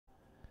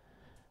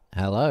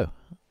Hello,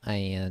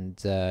 and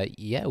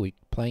yeah, we're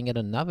playing at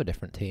another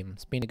different team.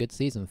 It's been a good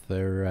season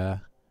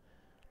for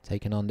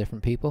taking on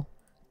different people.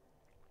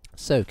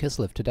 So,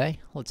 Kislev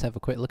today, let's have a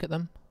quick look at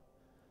them.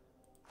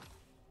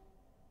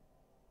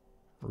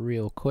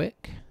 Real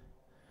quick.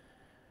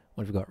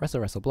 What have we got? Wrestle,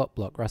 wrestle, block,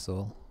 block,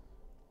 wrestle.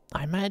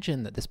 I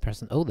imagine that this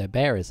person... Oh, their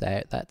bear is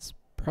out. That's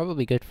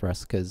probably good for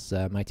us, because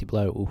Mighty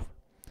Blow, oof.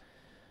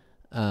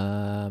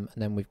 And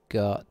then we've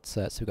got...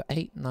 so we've got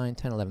 8, 9,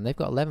 10, 11. They've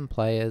got 11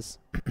 players.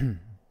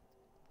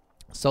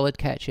 Solid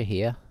catcher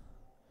here.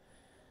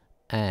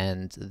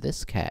 And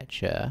this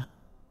catcher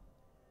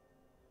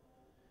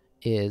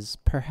is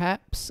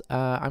perhaps...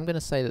 I'm going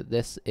to say that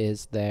this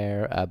is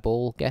their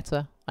ball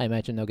getter. I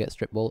imagine they'll get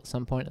strip ball at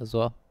some point as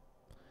well,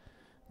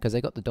 because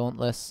they got the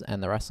Dauntless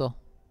and the Wrestle.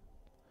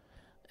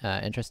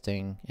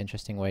 Interesting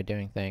way of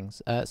doing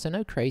things. So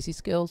no crazy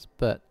skills,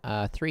 but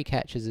 3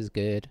 catches is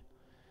good.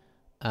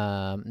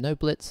 No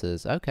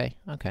blitzers. Okay.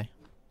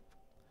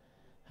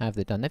 How have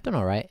they done? They've done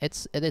alright.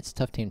 It's a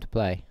tough team to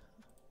play.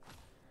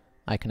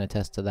 I can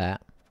attest to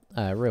that.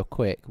 Real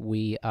quick,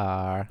 we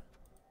brought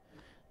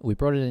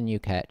in a new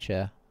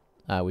catcher.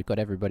 We've got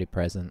everybody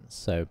present,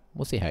 so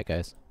we'll see how it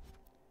goes.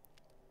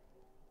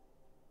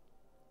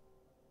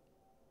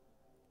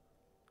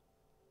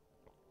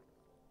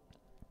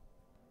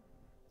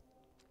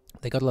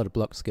 They got a lot of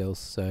block skills,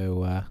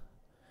 so...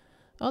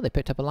 oh, they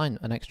picked up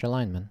an extra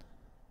lineman.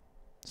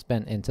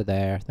 Spent into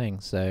their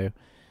thing, so...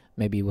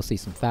 maybe we'll see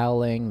some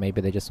fouling,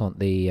 maybe they just want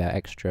the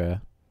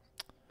extra...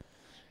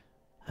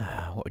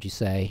 what would you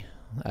say?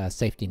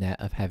 Safety net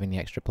of having the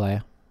extra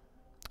player.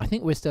 I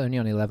think we're still only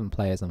on 11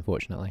 players,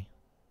 unfortunately.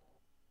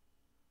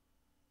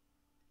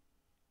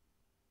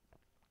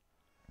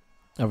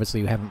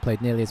 Obviously, we haven't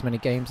played nearly as many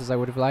games as I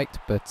would have liked,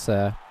 but,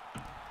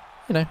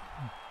 you know,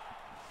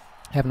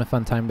 having a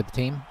fun time with the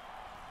team.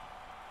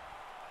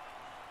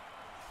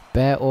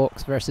 Bear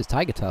Orcs versus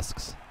Tiger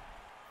Tusks.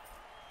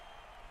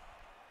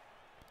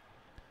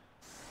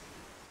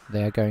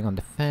 They are going on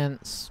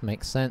defense.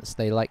 Makes sense.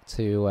 They like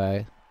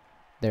to...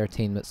 they're a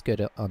team that's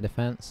good on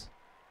defense.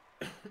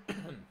 If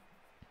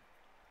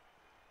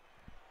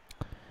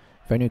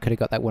only we could have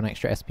got that one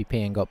extra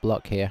SPP and got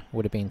block here,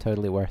 would have been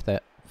totally worth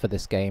it for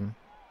this game.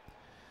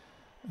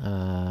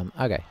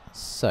 Okay,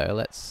 so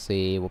let's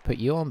see. We'll put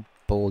you on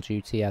ball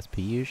duty as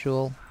per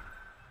usual.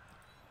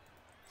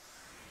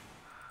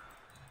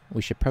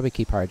 We should probably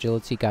keep our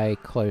agility guy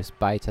close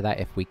by to that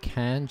if we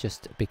can,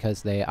 just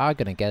because they are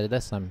going to get at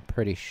us, I'm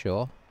pretty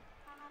sure.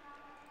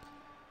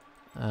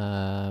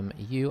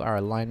 You are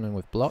a lineman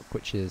with block,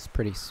 which is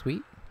pretty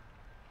sweet.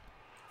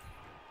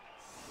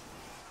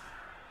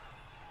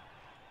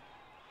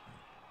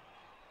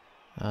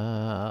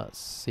 Let's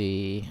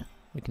see.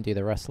 We can do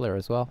the wrestler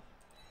as well.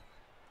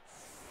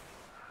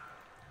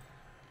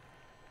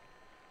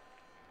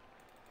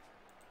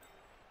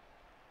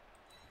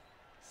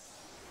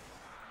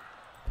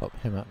 Pop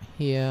him up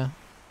here.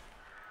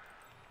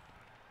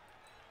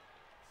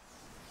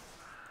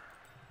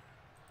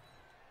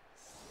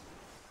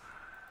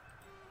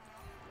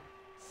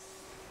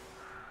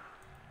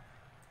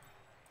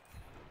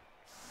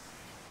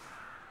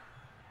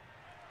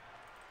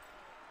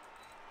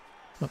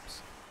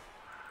 Oops.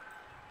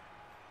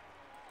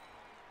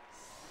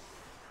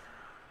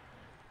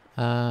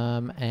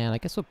 And I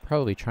guess we'll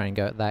probably try and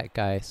go at that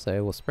guy,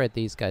 so we'll spread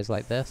these guys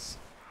like this,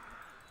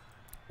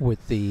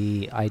 with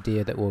the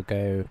idea that we'll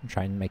go and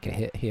try and make a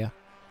hit here.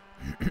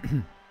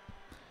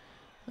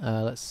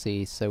 Let's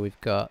see, so we've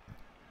got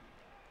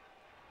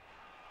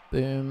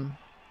boom,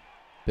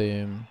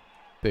 boom,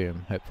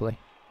 boom, hopefully.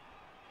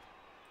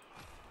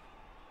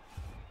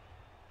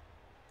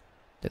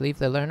 They leave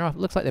their learner off?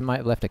 Looks like they might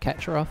have left a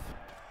catcher off.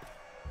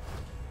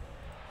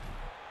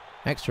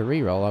 Extra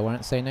reroll I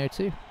won't say no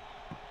to.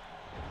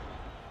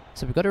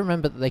 So we've got to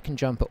remember that they can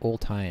jump at all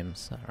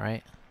times,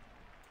 alright?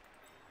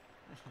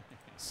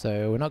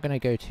 So we're not going to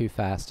go too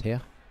fast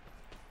here.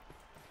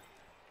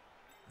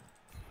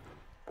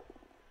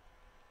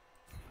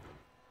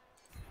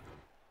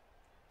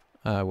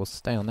 We'll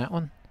stay on that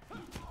one.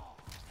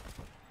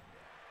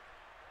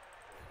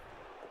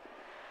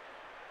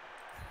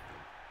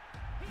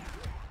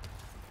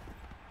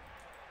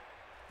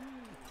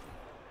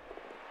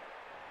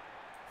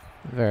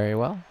 Very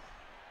well.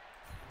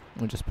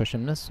 We'll just push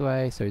him this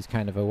way, so he's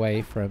kind of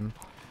away from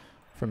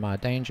our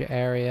danger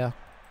area.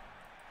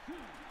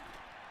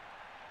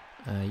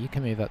 You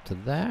can move up to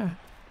there.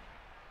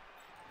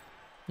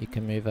 You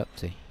can move up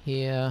to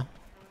here.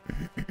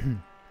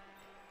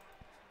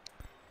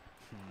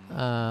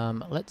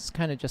 Let's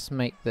kind of just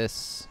make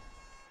this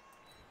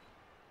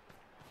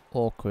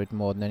awkward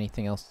more than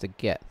anything else to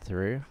get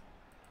through.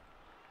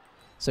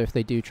 So if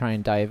they do try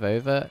and dive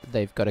over,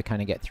 they've got to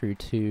kind of get through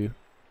 2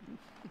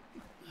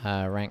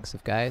 ranks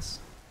of guys,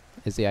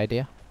 is the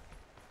idea,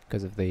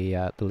 because of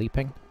the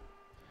leaping.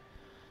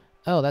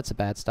 Oh, that's a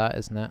bad start,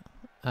 isn't it?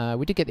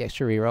 We did get the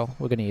extra reroll.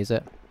 We're going to use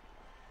it.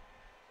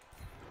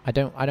 I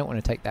don't want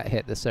to take that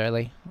hit this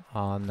early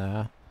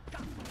on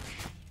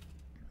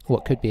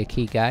what could be a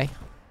key guy.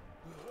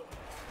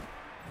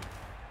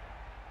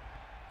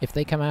 If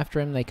they come after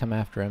him, they come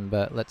after him,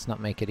 but let's not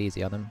make it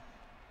easy on him.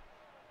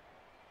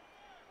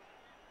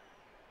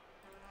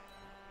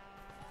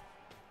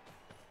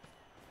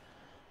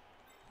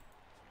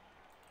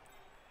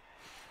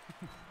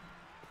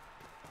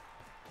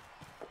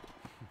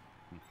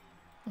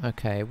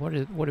 Okay, what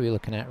are we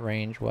looking at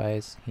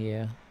range-wise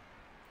here?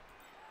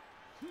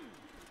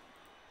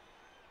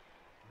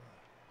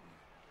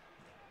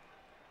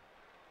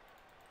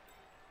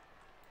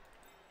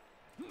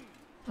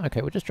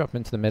 Okay, we'll just drop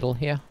into the middle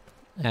here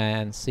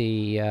and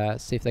see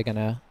if they're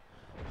gonna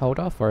hold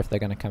off or if they're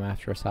gonna come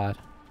after us hard.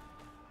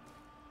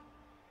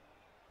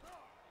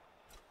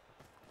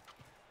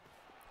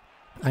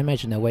 I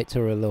imagine they'll wait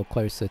till we're a little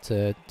closer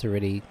to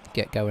really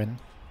get going.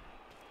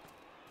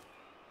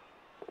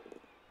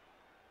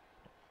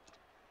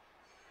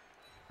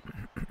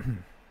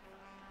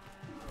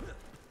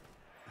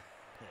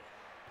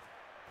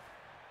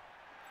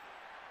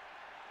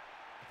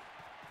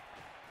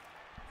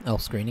 Oh,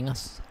 screening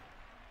us.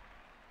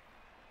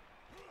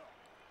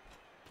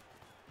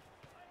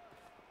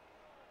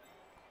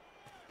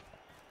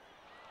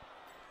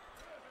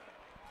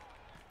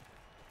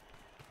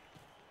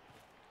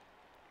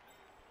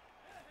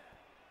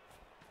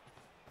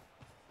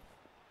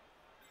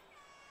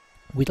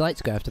 We'd like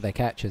to go after their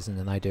catches in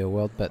an ideal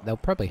world, but they'll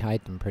probably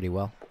hide them pretty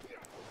well.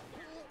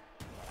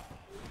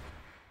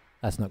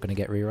 That's not going to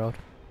get rerolled.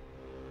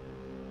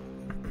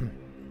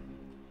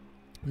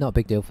 Not a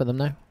big deal for them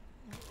though.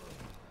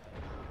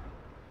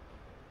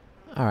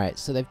 Alright,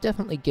 so they've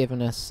definitely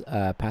given us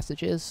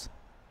passages.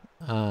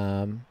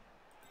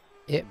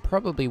 It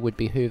probably would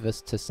behoove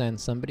us to send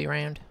somebody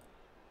around.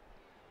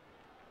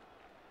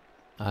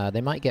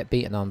 They might get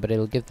beaten on, but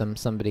it'll give them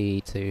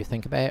somebody to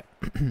think about.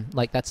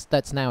 Like,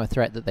 that's now a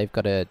threat that they've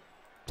got to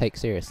take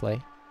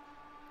seriously.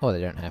 Or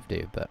they don't have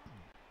to, but...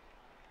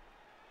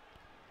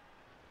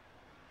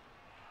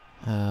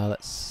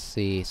 let's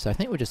see. So I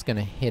think we're just going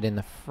to hit in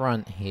the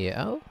front here.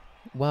 Oh,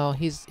 well,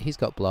 he's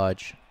got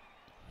blodge.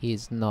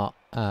 He's not...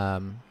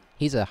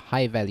 he's a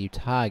high-value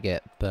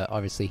target, but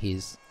obviously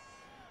he's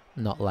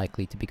not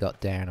likely to be got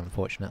down,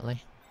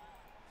 unfortunately.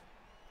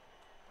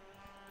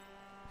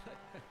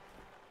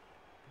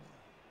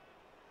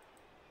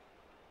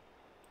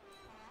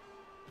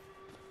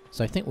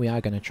 So I think we are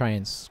going to try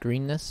and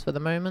screen this for the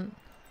moment.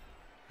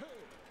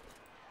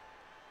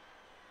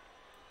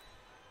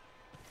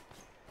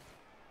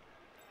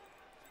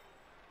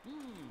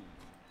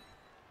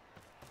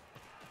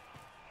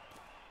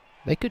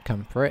 They could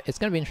come for it. It's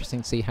going to be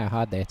interesting to see how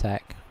hard they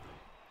attack.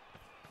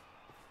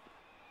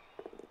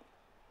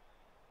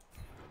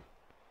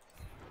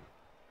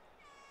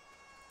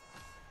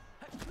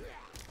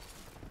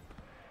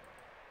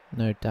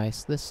 No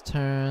dice this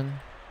turn.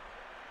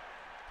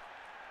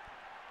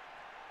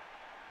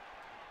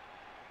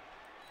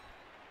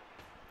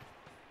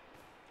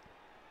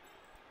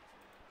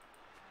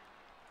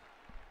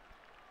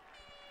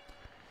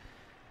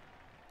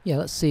 Yeah,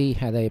 let's see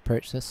how they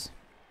approach this.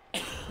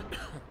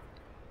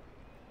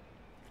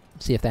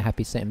 See if they're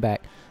happy sitting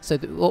back. So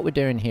what we're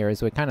doing here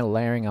is we're kind of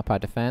layering up our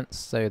defense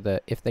so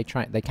that if they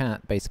try, they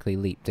can't basically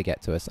leap to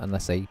get to us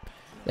unless they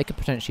could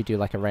potentially do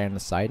like a round the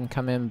side and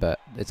come in, but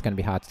it's going to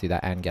be hard to do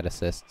that and get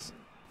assists.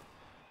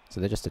 So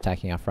they're just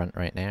attacking our front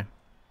right now.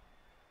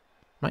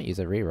 Might use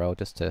a reroll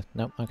just to...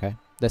 Nope, okay.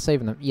 They're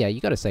saving them. Yeah,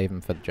 you got to save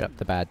them for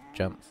the bad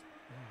jumps.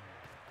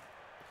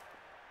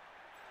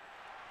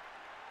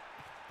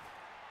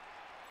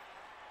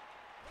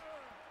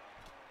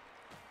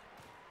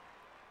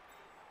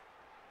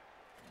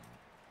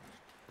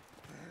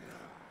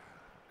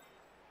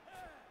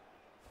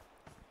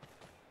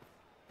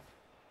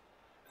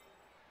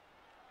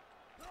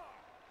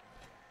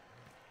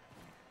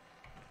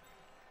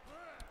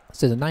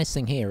 So the nice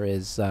thing here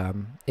is,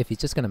 if he's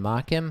just going to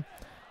mark him,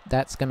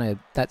 that's gonna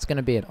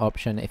be an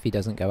option if he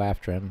doesn't go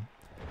after him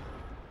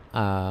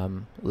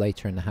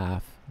later in the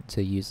half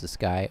to use this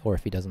guy, or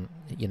if he doesn't,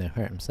 you know,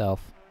 hurt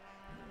himself.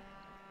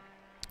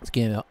 It's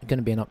going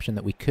to be an option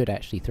that we could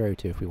actually throw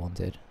to if we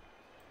wanted.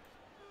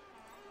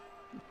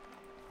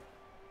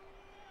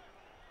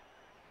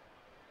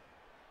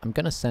 I'm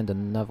going to send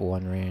another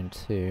one round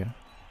to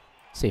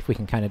see if we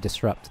can kind of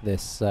disrupt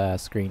this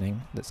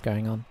screening that's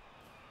going on.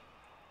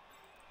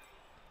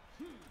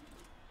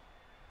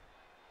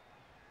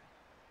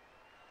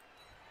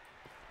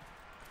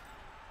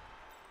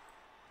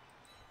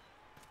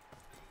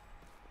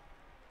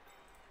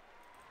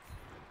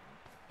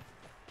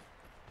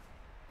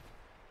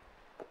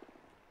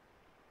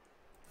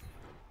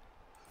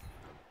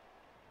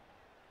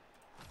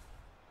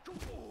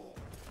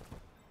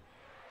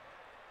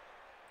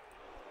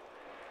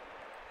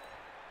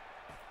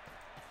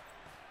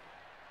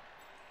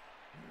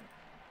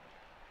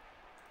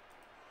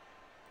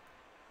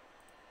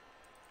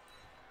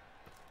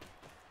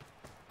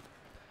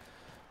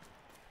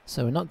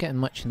 So we're not getting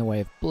much in the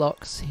way of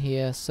blocks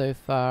here so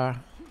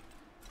far.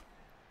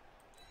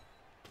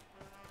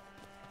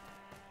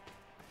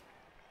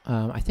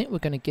 I think we're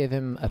going to give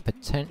him a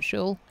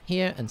potential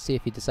here and see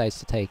if he decides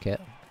to take it.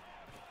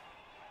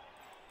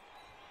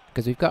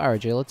 Because we've got our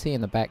agility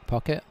in the back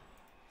pocket.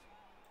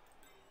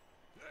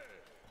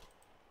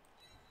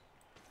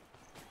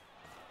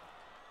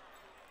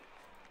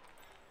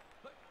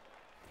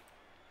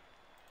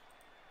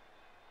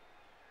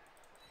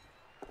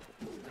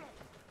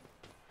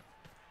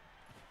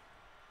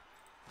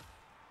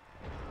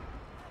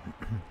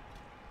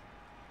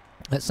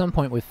 At some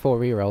point with 4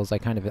 rerolls, I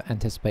kind of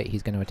anticipate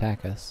he's going to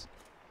attack us.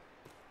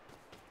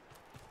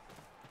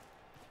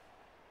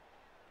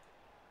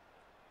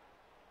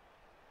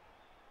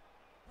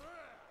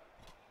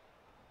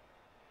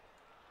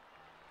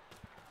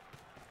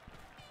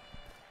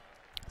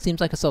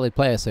 Seems like a solid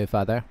player so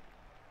far, though.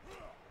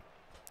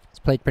 He's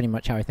played pretty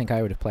much how I think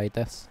I would have played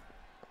this.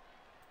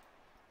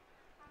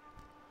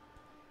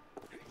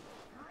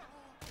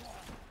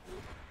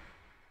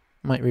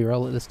 Might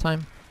re-roll it this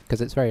time,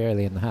 because it's very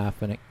early in the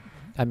half, and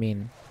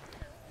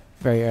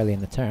very early in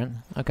the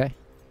turn. Okay.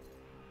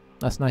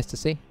 That's nice to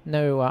see.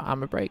 No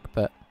armor break,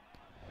 but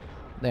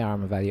they are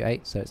armor value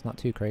 8, so it's not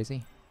too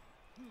crazy.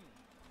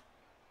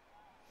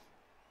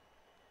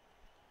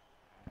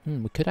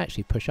 We could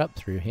actually push up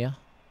through here.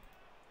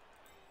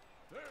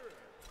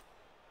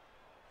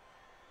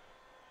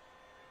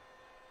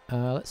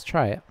 Let's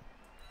try it.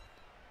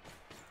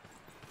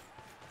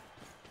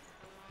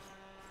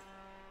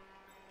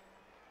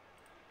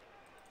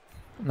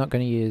 I'm not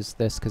going to use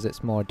this because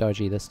it's more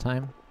dodgy this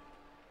time.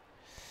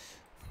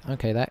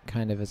 Okay, that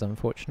kind of is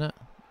unfortunate.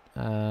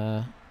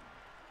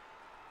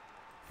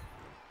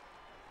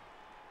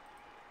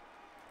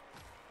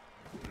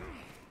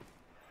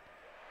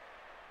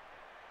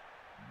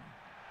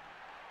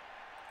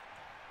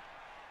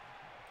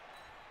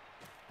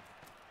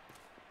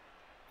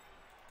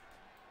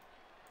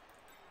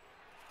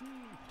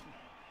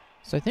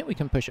 So I think we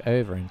can push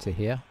over into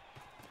here.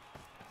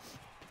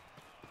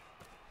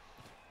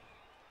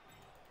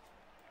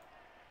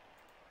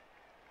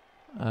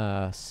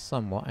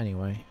 Somewhat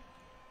anyway.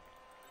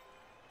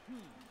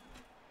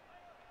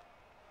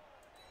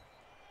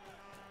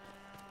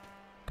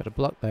 Got a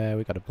block there,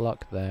 we got a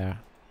block there.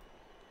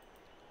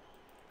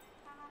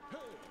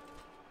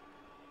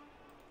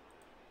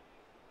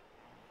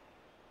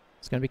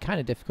 It's going to be kind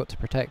of difficult to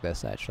protect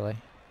this, actually.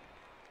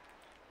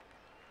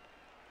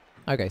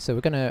 Okay, so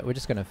we're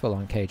just gonna full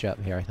on cage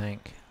up here, I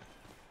think.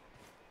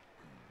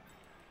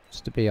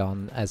 Just to be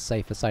on as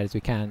safe a side as we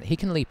can. He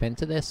can leap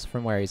into this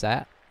from where he's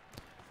at.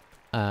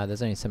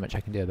 There's only so much I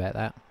can do about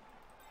that.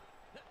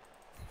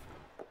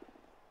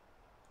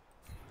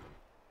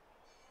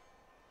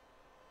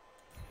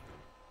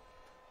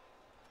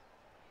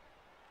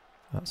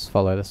 Let's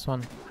follow this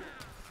one.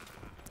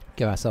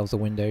 Give ourselves a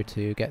window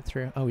to get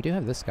through. Oh, we do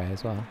have this guy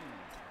as well.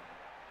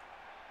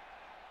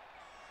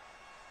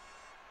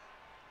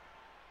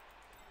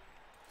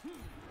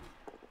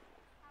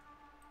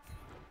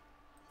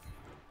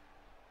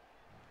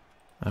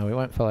 We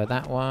won't follow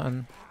that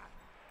one.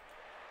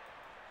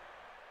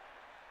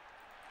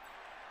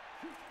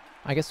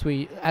 I guess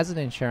as an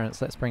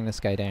insurance, let's bring this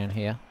guy down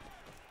here.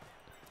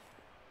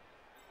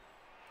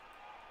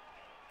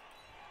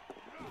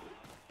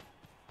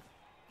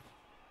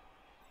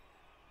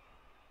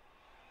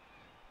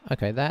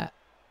 Okay, that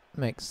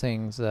makes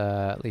things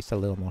at least a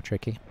little more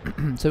tricky.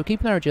 So we're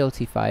keeping our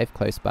agility 5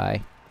 close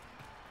by,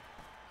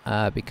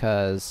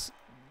 because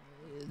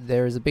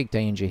there is a big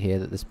danger here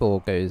that this ball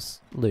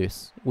goes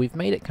loose. We've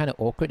made it kind of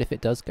awkward if it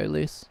does go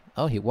loose.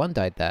 Oh, he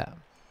one-died that.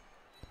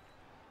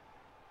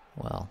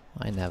 Well,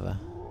 I never.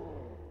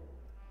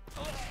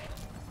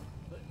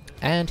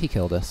 And he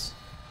killed us.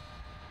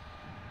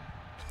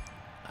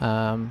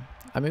 I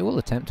mean, we'll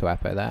attempt to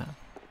appo that.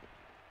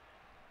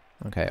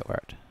 Okay, it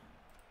worked.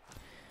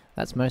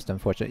 That's most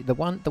unfortunate. The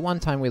one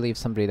time we leave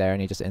somebody there and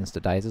he just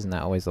insta-dies, isn't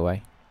that always the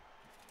way?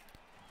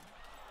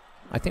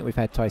 I think we've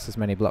had twice as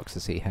many blocks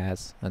as he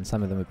has, and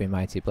some of them have been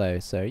mighty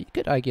blows, so you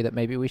could argue that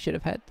maybe we should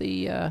have had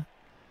the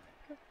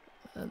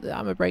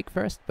armor break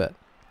first, but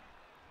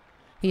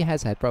he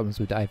has had problems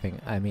with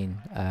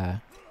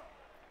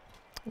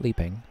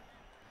leaping.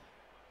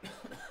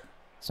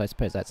 So I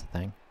suppose that's the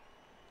thing.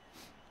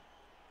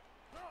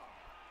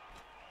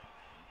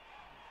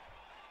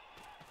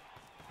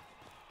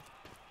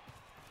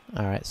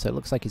 Alright, so it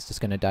looks like he's just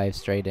going to dive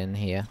straight in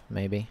here,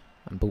 maybe,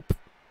 and boop.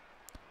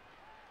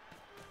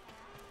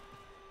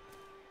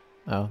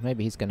 Oh,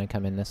 maybe he's going to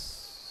come in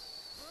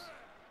this...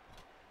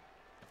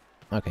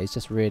 Okay, he's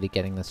just really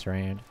getting this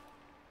around.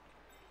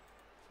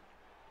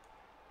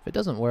 If it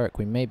doesn't work,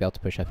 we may be able to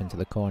push up into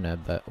the corner,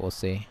 but we'll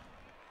see.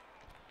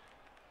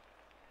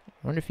 I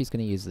wonder if he's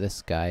going to use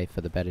this guy for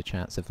the better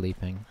chance of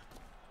leaping.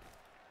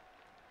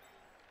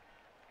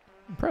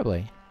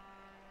 Probably.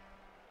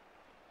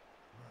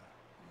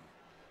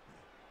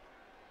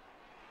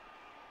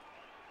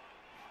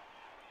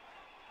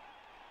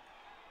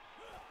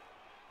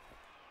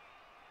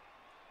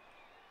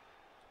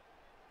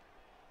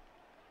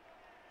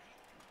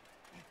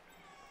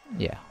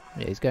 Yeah,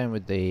 he's going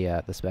with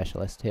the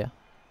specialist here.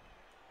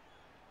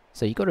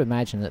 So you got to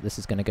imagine that this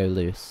is going to go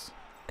loose,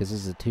 because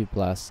this is a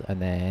 2+,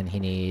 and then he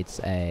needs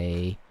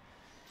a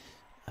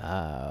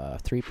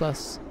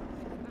 3+.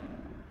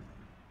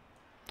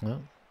 Oh.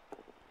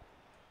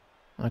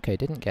 Okay,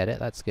 didn't get it.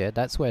 That's good.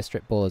 That's where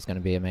strip ball is going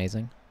to be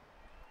amazing.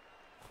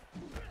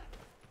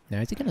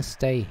 Now, is he going to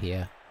stay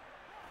here?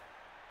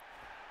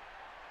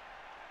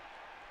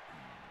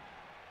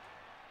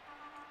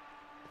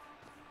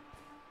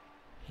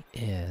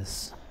 He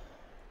is.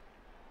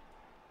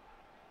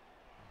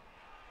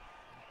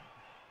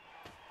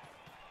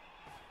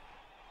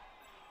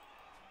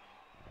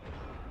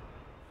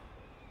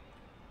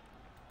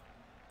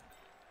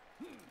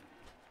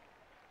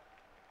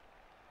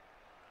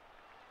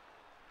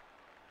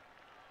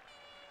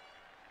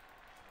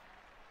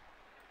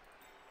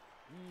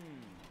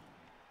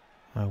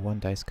 Oh, 1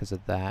 dice because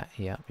of that.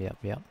 Yep, yep,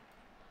 yep.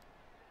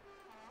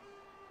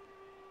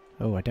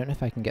 Oh, I don't know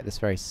if I can get this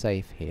very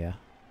safe here.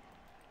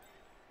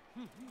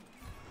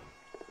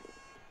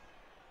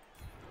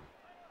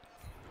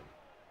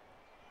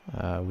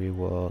 We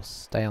will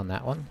stay on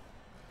that one.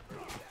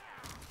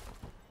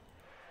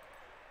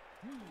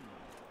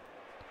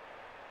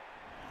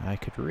 I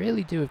could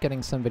really do with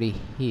getting somebody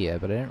here,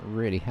 but I don't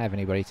really have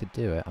anybody to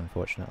do it,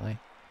 unfortunately.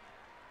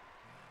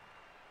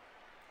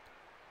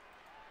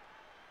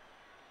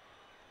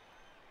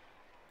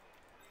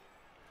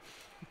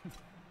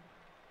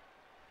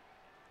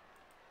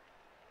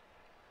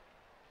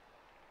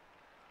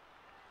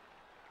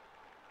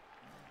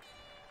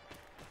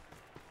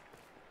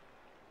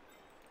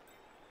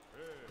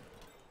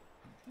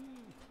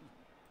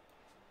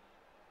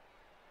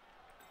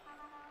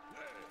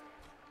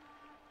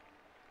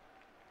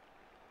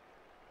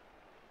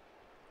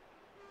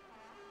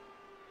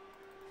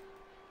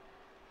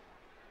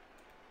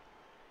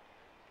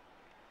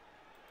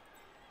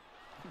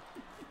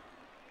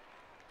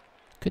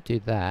 Could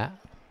do that.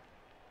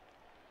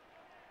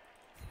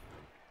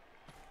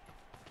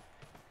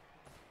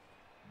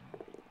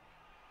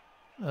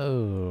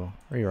 Oh,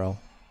 reroll.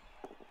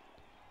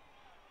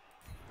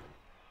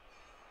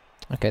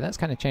 Okay, that's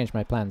kind of changed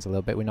my plans a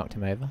little bit. We knocked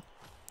him over.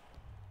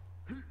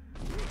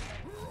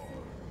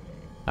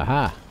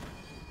 Aha!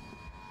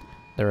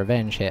 The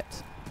revenge hit.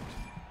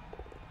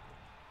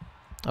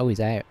 Oh, he's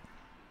out.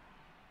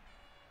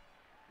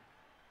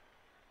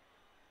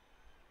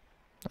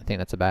 I think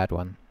that's a bad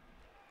one.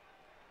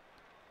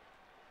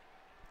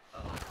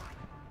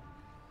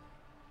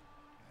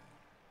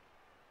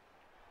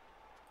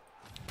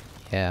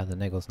 Yeah, the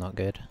niggle's not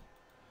good.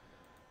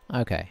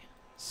 Okay,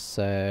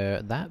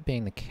 so that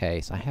being the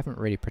case, I haven't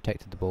really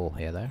protected the ball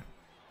here though.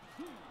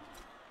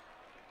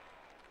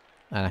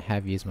 And I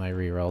have used my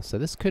reroll, so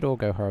this could all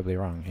go horribly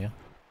wrong here.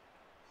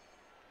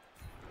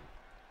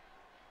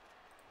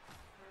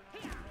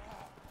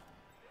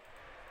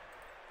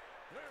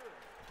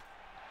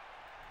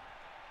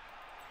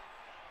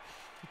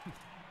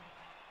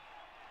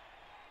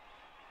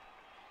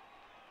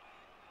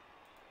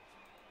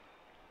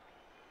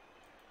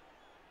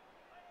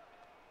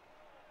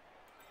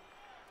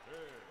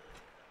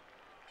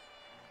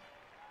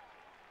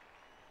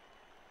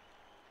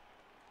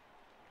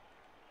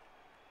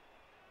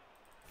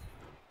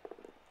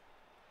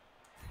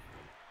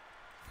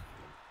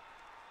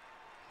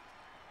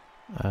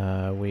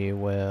 We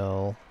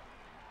will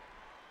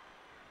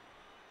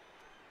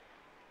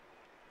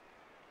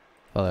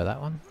follow that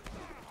one.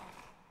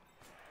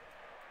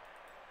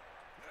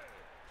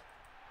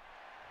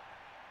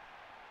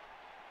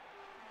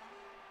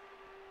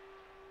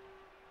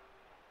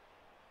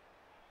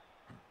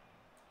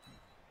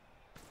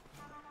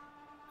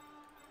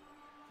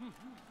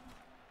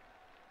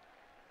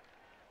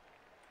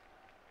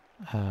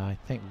 I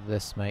think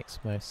this makes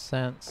most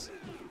sense.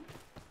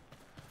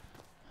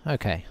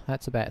 Okay,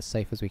 that's about as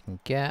safe as we can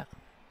get.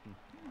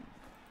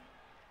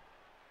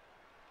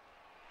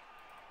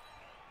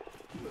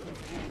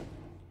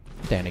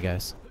 Down he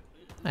goes.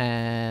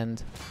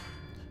 And...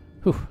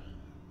 whew.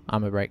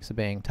 Armor breaks are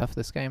being tough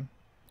this game.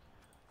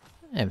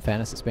 In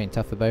fairness, it's been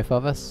tough for both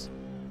of us.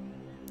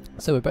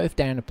 So we're both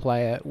down a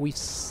player. We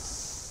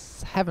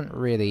haven't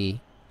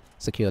really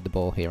secured the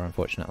ball here,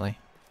 unfortunately.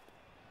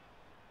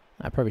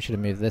 I probably should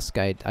have moved this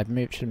guy. Should have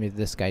moved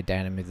this guy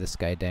down and moved this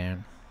guy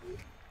down.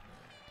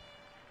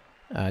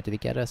 Did he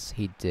get us?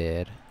 He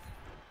did.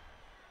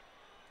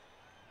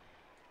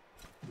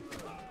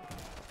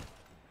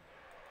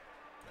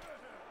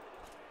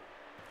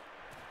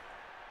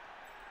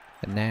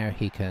 And now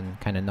he can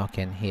kind of knock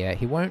in here.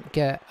 He won't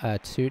get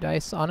 2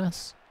 dice on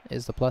us,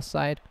 is the plus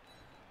side.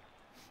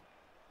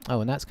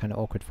 Oh, and that's kind of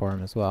awkward for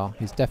him as well.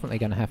 He's definitely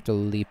going to have to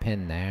leap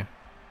in there.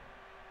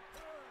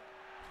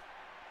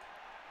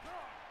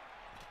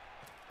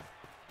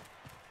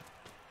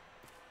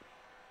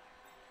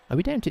 Are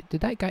we down to...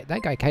 did that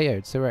guy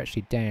KO'd, so we're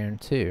actually down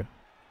too.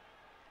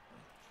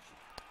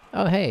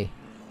 Oh, hey.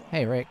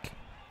 Hey, Rick.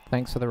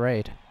 Thanks for the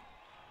raid.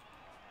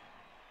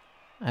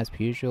 As per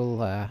usual,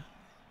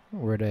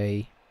 we're at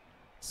a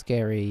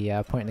scary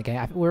point in the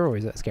game. We're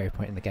always at a scary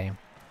point in the game.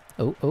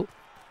 Oh, oh.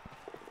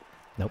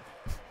 Nope.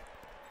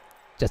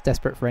 Just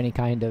desperate for any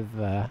kind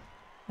of...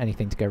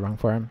 anything to go wrong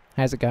for him.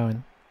 How's it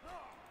going?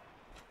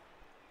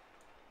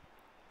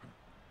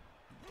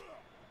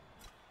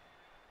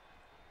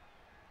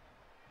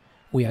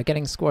 We are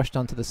getting squashed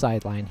onto the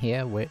sideline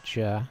here, which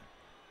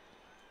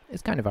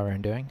is kind of our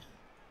own doing.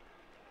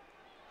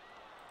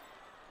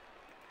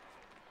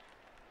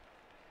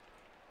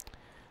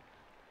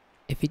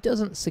 If he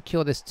doesn't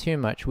secure this too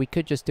much, we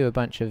could just do a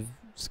bunch of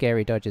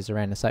scary dodges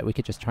around the site. We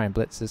could just try and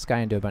blitz this guy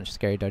and do a bunch of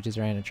scary dodges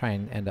around and try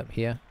and end up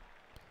here.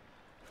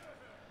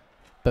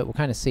 But we'll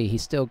kind of see.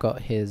 He's still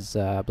got his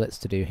blitz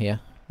to do here.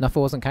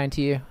 Nuffle wasn't kind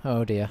to you?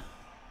 Oh dear.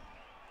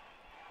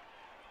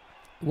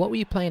 What were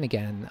you playing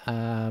again?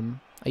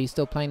 Are you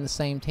still playing the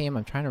same team?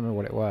 I'm trying to remember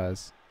what it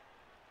was.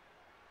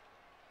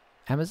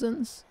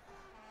 Amazons?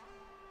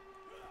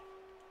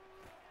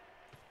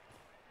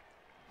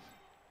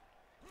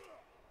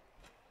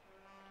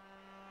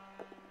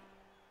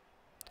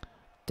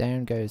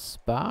 Down goes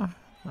Spar.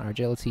 Our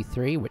agility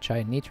 3, which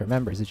I need to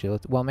remember is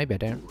agility. Well, maybe I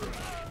don't.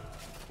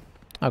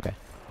 Okay.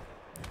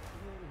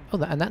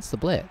 Oh, and that's the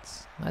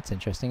blitz. That's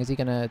interesting. Is he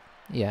gonna...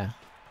 Yeah.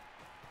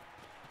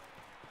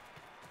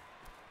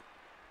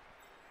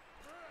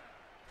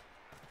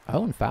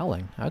 Oh, and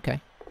fouling.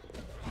 Okay.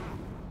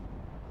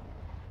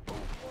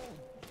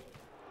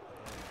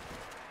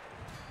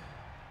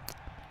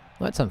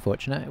 Well, that's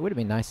unfortunate. It would have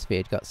been nice if he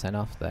had got sent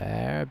off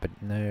there, but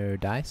no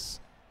dice.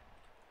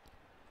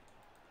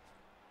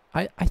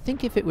 I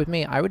think if it were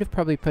me, I would have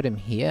probably put him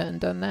here and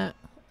done that.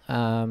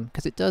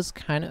 Because it does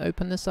kind of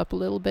open this up a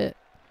little bit.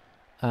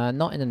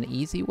 Not in an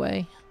easy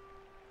way.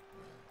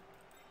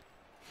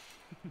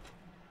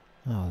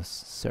 Oh,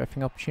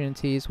 surfing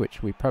opportunities,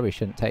 which we probably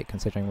shouldn't take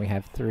considering we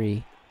have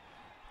 3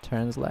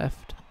 turns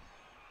left.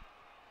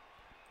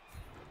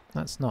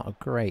 That's not a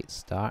great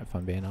start, if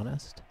I'm being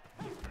honest.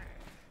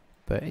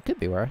 But it could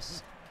be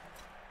worse.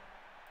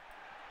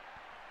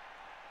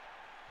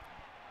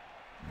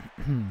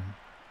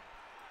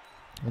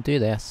 We'll do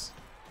this.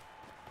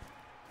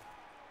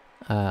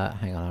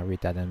 Hang on, I'll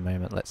read that in a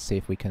moment. Let's see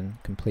if we can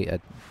complete a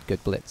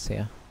good blitz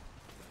here.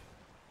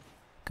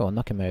 Go on,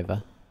 knock him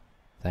over.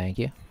 Thank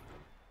you.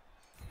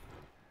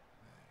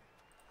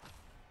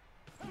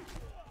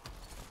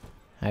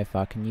 How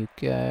far can you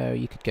go?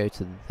 You could go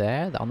to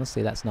there.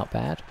 Honestly, that's not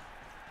bad.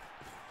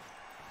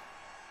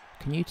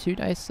 Can you 2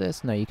 dice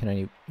this? No, you can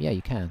only... Yeah,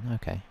 you can.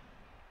 Okay.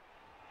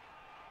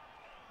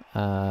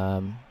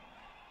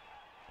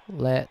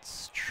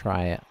 Let's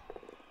try it.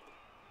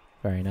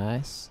 Very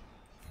nice.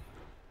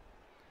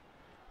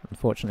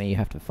 Unfortunately, you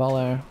have to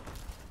follow.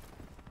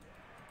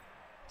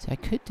 See, I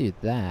could do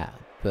that,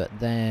 but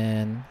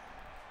then...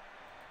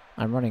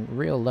 I'm running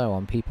real low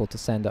on people to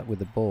send up with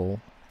the ball.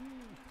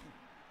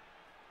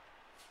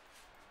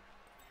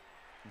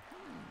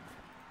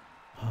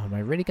 Oh, am I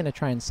really going to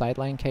try and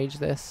sideline cage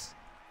this?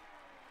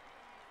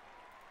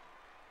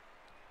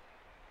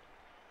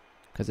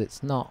 Because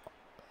it's not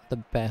the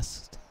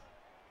best.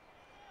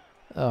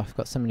 Oh, I've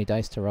got so many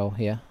dice to roll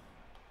here.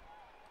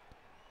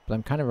 But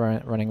I'm kind of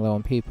running low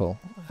on people.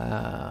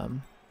 I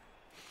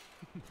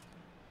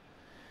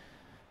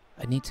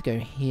need to go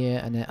here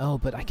and then... Oh,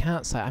 but I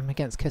can't I'm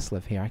against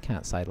Kislev here. I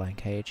can't sideline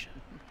cage.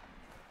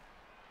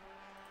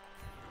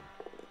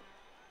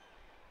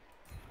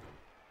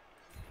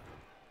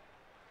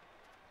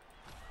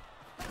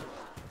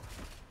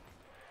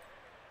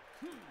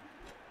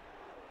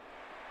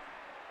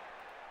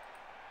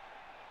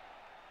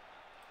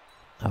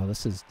 Oh,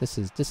 this is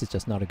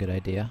just not a good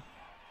idea.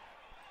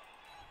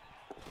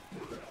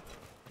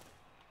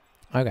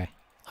 Okay,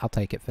 I'll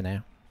take it for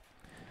now.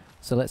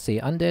 So let's see,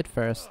 Undead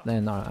first,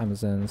 then our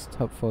Amazons,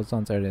 top 4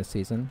 zones earlier this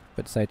season,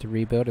 but decided to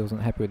rebuild. He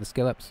wasn't happy with the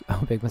skill ups.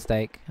 Oh, big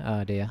mistake.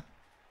 Oh dear.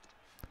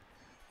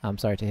 I'm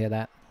sorry to hear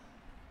that.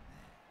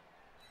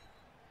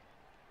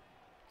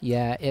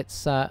 Yeah,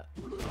 it's okay,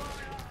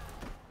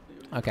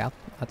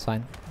 that's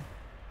fine.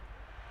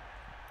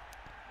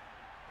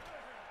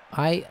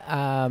 I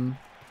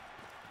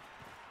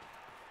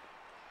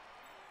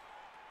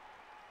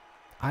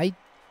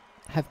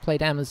have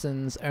played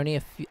Amazons only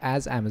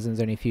as Amazons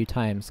only a few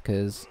times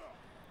because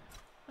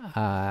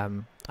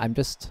I'm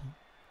just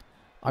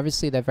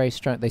obviously they're very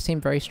strong. They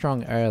seem very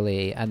strong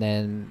early, and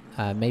then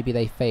maybe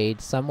they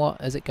fade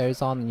somewhat as it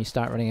goes on, and you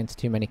start running into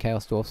too many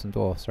Chaos Dwarfs and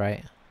Dwarfs,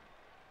 right?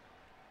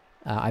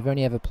 I've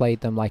only ever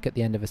played them like at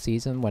the end of a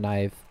season when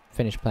I've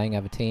finished playing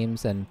other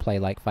teams and play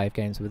like 5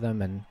 games with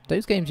them, and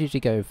those games usually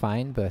go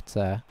fine. But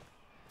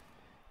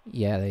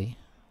yeah, they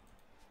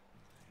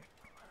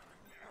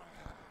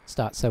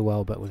start so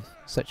well, but with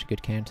such a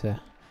good counter.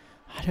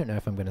 I don't know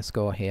if I'm going to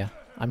score here.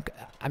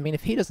 I mean,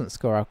 if he doesn't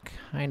score, I'll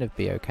kind of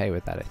be okay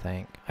with that, I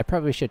think. I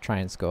probably should try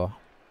and score.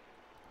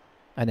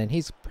 And then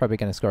he's probably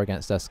going to score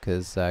against us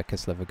because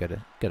Kislev are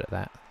good at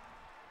that.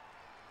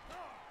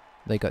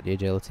 They got the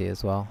agility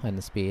as well, and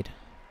the speed.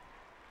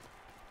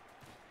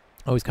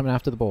 Oh, he's coming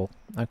after the ball.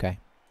 Okay.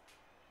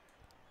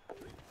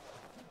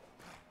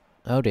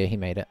 Oh dear, he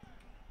made it.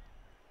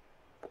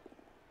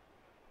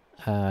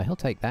 He'll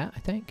take that, I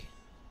think.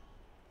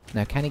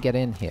 Now, can he get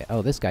in here?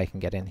 Oh, this guy can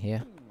get in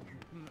here.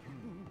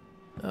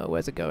 Oh,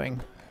 where's it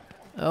going?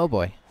 Oh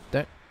boy.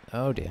 Don't...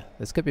 Oh dear.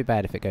 This could be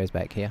bad if it goes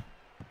back here.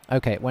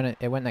 Okay, it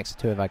went next to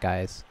 2 of our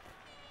guys.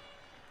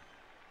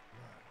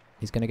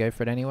 He's going to go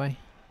for it anyway.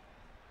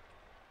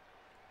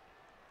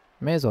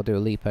 May as well do a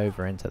leap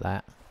over into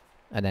that.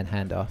 And then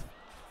hand off.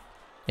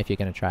 If you're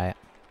going to try it.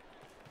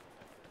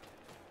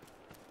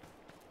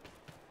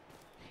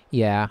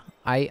 Yeah,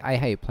 I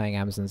hate playing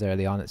Amazons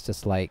early on. It's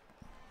just like...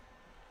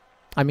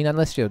 I mean,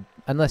 unless you're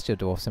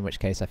dwarfs, in which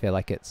case I feel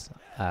like it's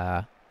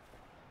a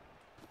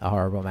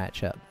horrible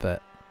matchup.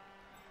 But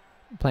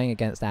playing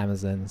against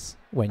Amazons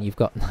when you've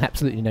got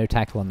absolutely no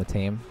tackle on the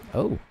team.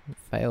 Oh,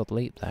 failed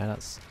leap there.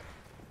 That's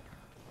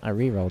a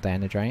reroll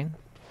down the drain.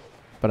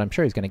 But I'm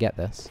sure he's going to get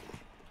this.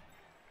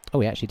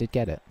 Oh, he actually did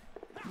get it.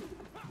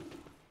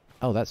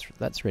 Oh,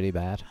 that's really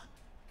bad.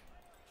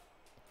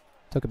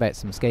 Talk about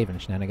some Skaven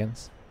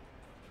shenanigans.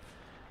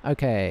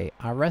 Okay,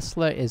 our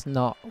wrestler is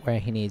not where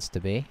he needs to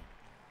be.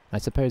 I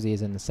suppose he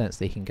is in the sense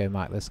that he can go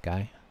mark this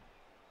guy.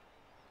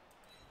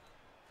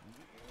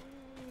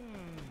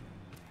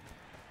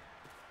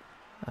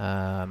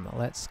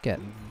 Let's get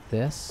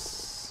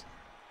this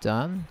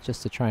done,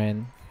 just to try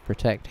and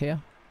protect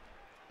here.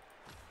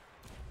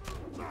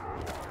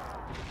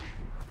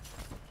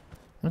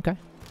 Okay.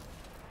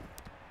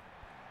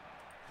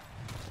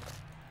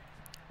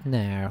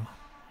 Now,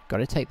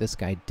 gotta take this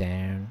guy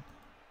down.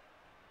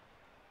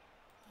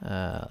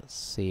 Let's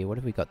see, what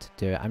have we got to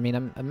do? I mean,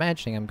 I'm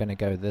imagining I'm gonna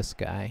go this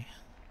guy.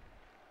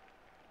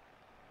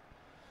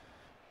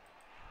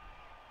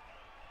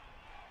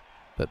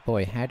 But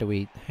boy, how do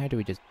we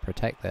just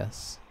protect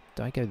this?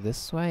 Do I go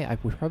this way?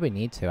 We probably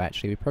need to,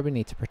 actually. We probably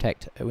need to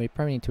protect... We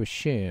probably need to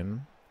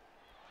assume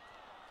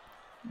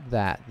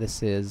that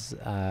this is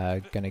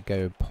gonna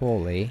go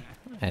poorly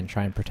and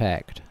try and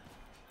protect.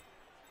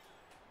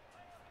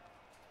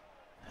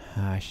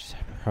 I should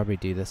probably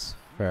do this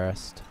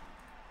first.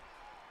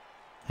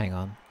 Hang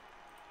on.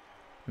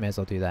 May as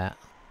well do that.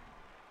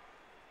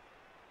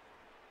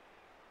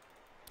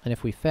 And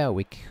if we fail,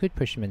 we could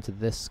push him into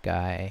this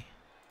guy.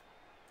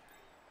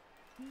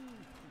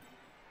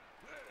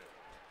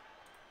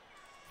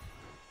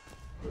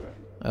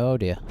 Oh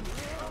dear.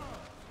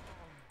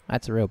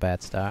 That's a real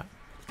bad start.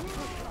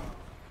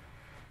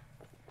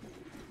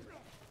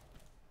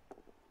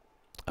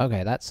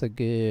 Okay, that's a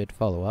good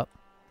follow-up.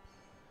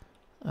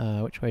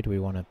 Which way do we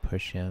want to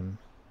push him?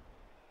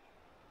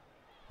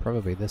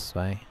 Probably this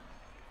way.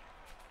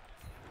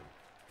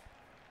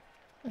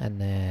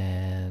 And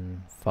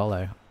then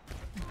follow.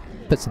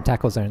 Put some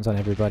tackle zones on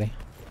everybody.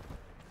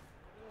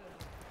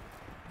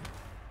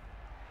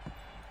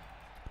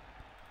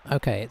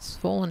 Okay, it's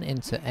fallen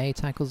into a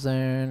tackle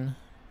zone.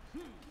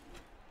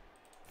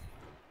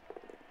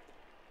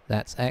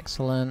 That's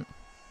excellent.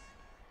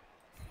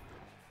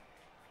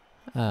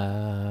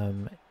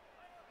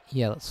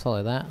 Yeah, let's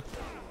follow that.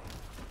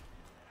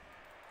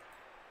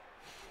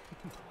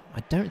 I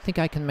don't think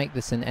I can make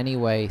this in any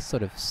way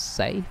sort of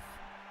safe.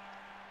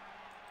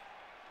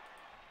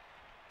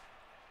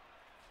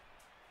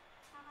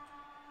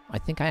 I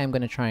think I am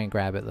going to try and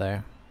grab it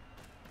though.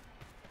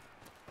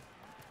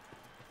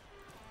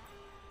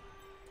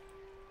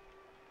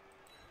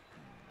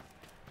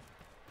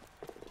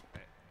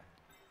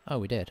 Oh,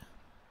 we did.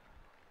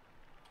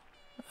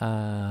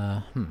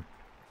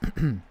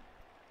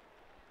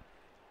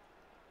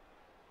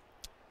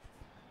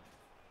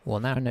 Well,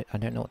 now I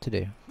don't know what to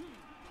do.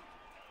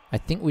 I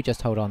think we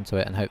just hold on to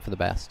it and hope for the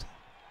best.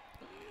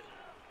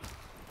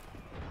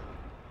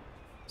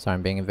 Sorry,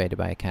 I'm being invaded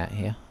by a cat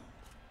here.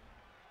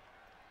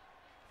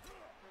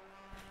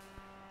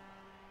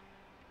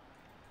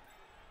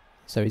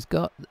 So he's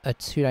got a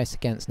 2 dice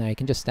against now. He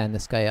can just stand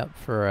this guy up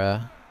for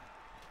a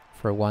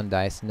 1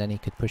 dice, and then he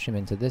could push him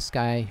into this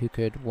guy who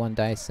could 1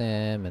 dice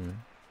him. And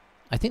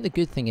I think the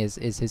good thing is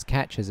his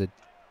catches are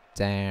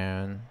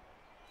down.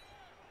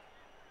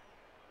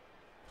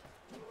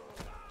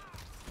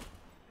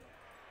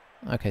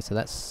 Okay, so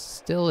that's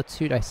still a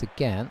 2 dice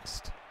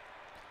against.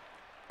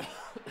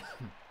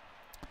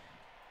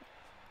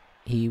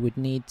 He would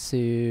need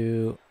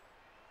to...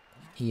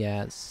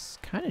 Yeah, it's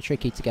kind of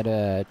tricky to get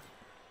a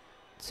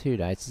 2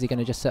 dice. Is he going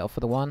to just settle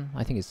for the 1?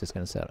 I think he's just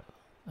going to settle.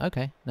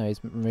 Okay, no,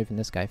 he's removing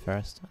this guy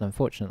first. And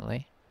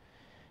unfortunately,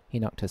 he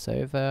knocked us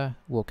over.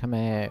 We'll come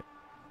out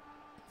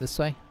this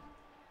way.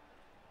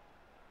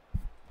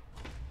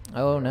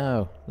 Oh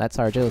no, that's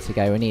our agility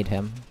guy. We need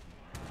him.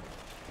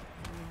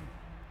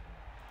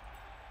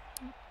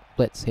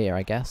 Blitz here,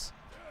 I guess.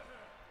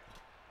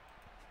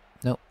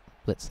 Nope,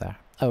 Blitz there.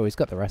 Oh, he's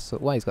got the wrestle.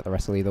 Well, he's got the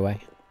wrestle either way.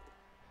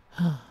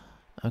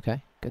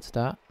 Okay, good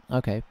start.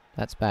 Okay,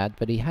 that's bad,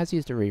 but he has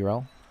used a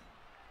reroll.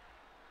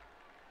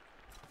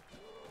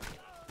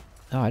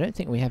 Oh, I don't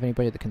think we have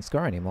anybody that can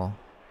score anymore.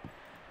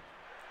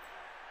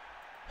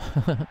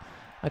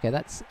 Okay,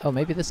 that's... Oh,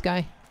 maybe this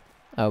guy?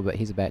 Oh, but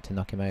he's about to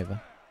knock him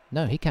over.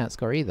 No, he can't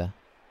score either.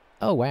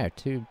 Oh, wow,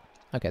 2...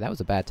 Okay, that was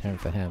a bad turn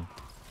for him.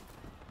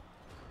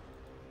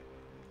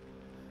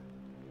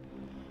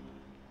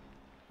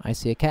 I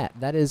see a cat.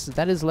 That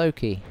is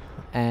Loki,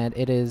 and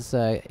it is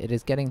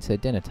getting to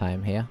dinner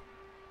time here.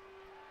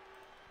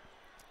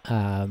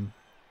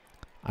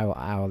 I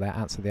will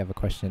answer the other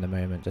question in a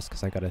moment, just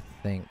because I got to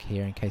think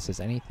here in case there's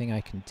anything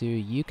I can do.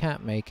 You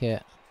can't make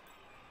it.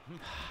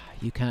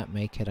 You can't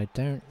make it. I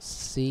don't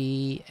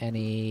see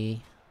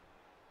any.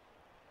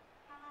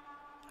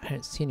 I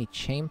don't see any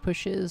chain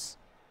pushes.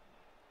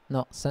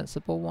 Not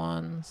sensible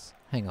ones.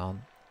 Hang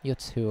on, you're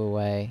 2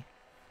 away.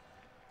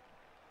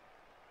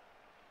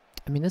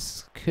 I mean,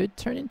 this could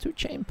turn into a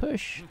chain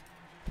push,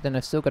 but then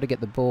I've still got to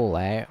get the ball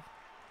out.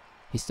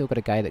 He's still got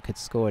a guy that could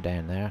score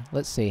down there.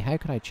 Let's see, how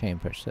could I chain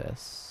push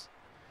this?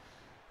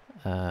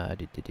 I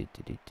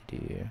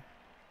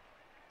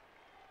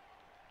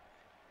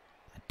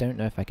don't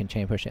know if I can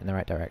chain push it in the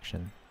right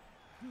direction.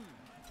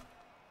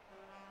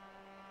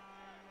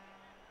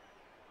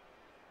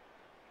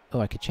 Oh,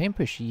 I could chain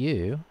push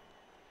you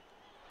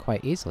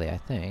quite easily, I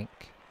think.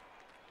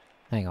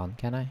 Hang on,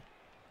 can I?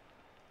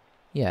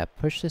 Yeah,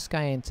 push this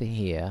guy into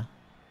here.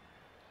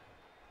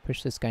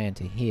 Push this guy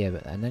into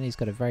here, and then he's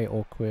got a very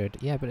awkward...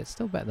 Yeah, but it's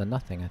still better than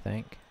nothing, I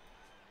think.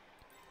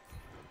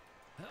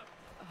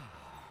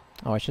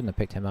 Oh, I shouldn't have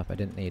picked him up. I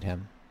didn't need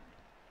him.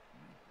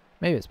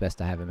 Maybe it's best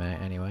to have him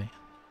out anyway.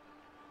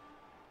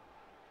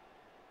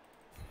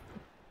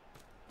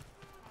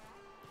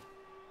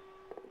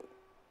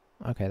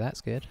 Okay,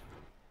 that's good.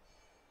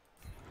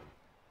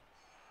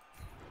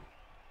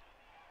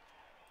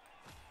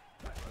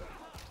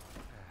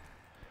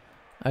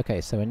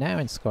 Okay, so we're now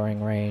in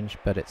scoring range,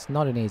 but it's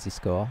not an easy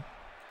score.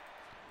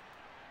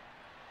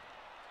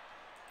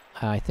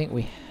 I think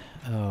we...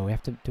 Oh, we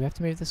have to... Do we have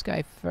to move this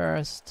guy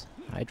first?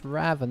 I'd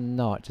rather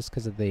not, just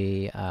because of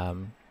the...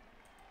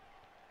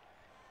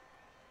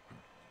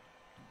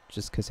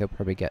 just because he'll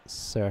probably get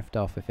surfed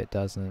off if it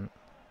doesn't.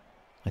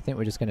 I think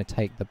we're just going to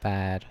take the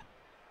bad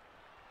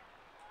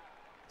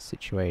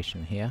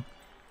situation here.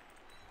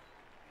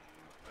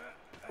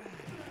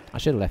 I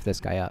should have left this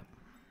guy up.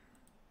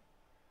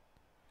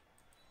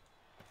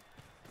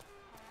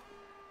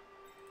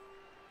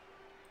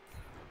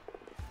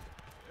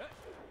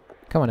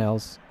 Come on,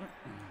 Els.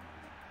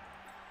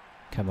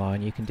 Come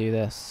on, you can do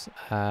this.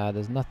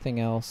 There's nothing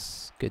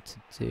else good to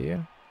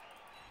do.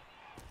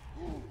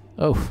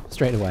 Oh,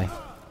 straight away.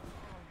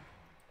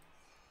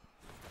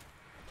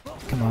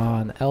 Come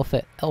on, elf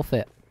it, elf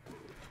it.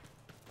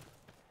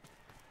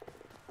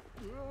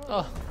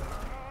 Oh.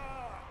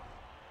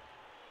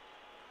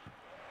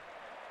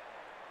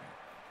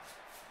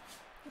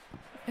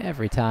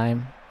 Every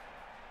time.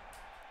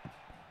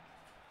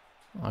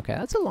 Okay,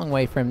 that's a long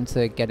way for him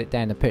to get it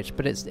down the pitch,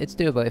 but it's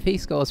doable. If he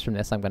scores from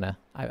this,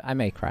 I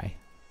may cry.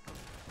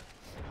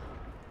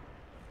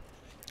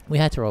 We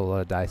had to roll a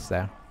lot of dice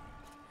there.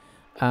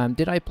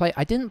 Did I play?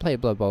 I didn't play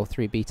Blood Bowl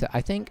 3 beta.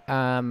 I think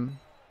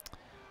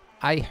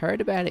I heard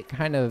about it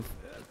kind of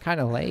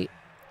late,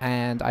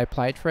 and I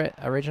applied for it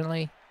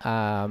originally.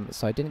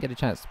 So I didn't get a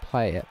chance to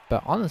play it.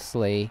 But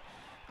honestly,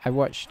 I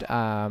watched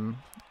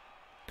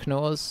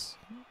Knorr's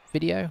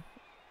video.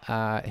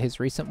 His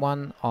recent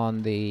one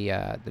on the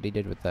that he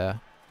did with the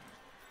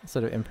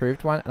sort of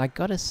improved one, and I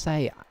gotta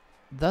say,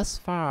 thus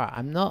far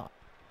I'm not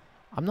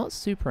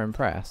super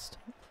impressed.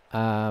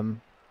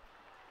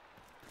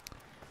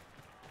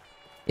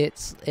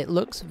 It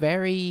looks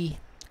very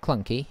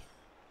clunky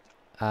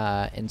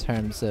in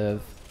terms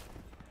of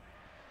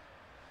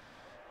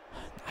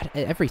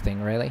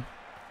everything, really.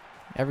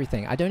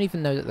 Everything. I don't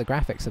even know that the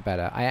graphics are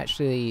better. I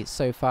actually,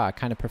 so far,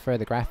 kind of prefer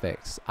the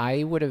graphics.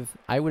 I would have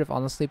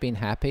honestly been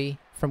happy,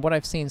 from what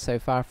I've seen so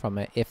far from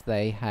it, if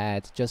they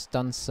had just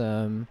done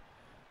some,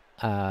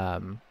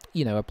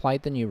 you know,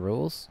 applied the new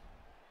rules.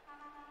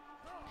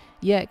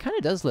 Yeah, it kind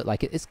of does look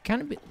like it. It's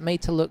kind of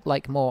made to look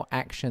like more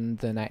action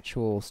than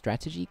actual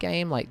strategy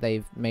game. Like,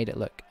 they've made it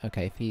look...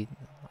 Okay, if he...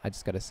 I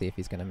just got to see if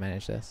he's going to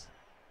manage this.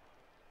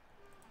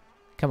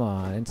 Come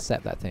on,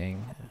 intercept that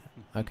thing.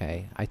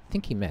 Okay, I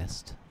think he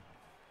missed.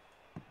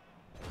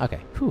 Okay,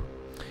 whew.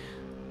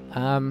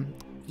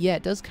 Yeah,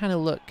 it does kind of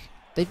look...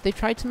 They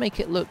tried to make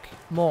it look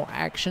more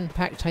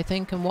action-packed, I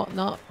think, and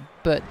whatnot,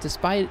 but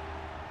despite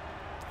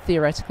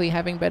theoretically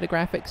having better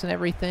graphics and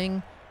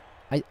everything,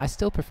 I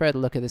still prefer the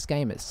look of this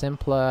game. It's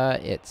simpler,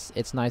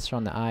 it's nicer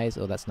on the eyes.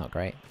 Oh, that's not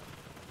great.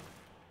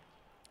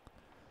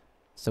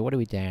 So what are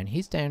we down?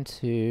 He's down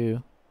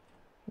 2.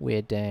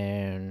 We're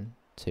down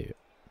 2.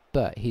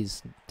 But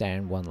he's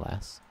down 1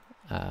 less.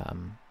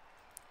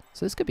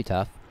 So this could be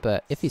tough,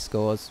 but if he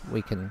scores,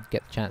 we can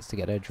get the chance to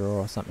get a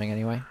draw or something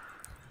anyway.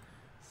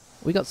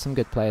 We got some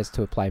good players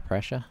to apply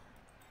pressure.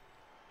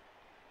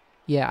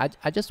 Yeah,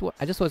 I just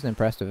wasn't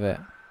impressed with it.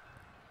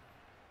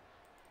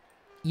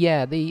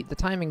 Yeah, the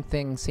timing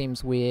thing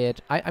seems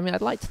weird. I mean,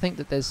 I'd like to think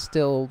that there's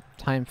still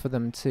time for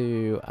them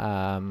to,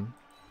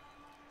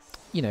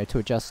 you know, to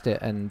adjust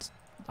it, and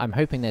I'm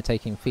hoping they're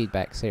taking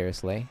feedback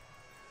seriously.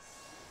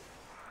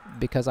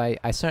 Because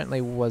I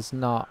certainly was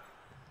not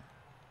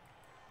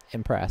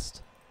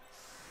impressed.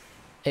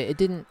 It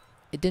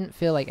didn't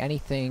feel like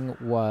anything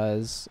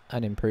was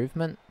an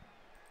improvement.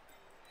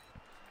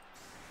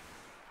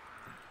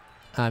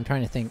 I'm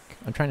trying to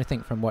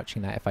think from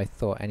watching that if I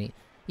thought any...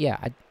 Yeah,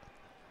 I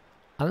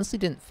honestly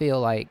didn't feel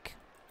like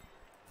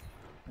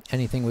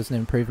anything was an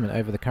improvement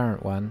over the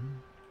current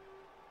one.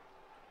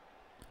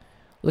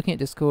 Looking at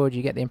Discord,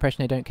 you get the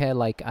impression they don't care,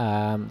 like,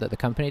 that the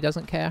company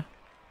doesn't care.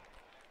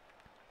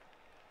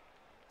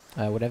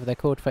 Whatever they're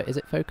called. Is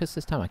it Focus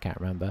this time? I can't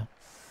remember.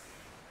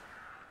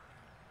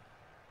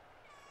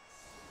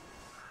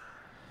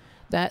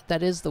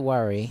 That is the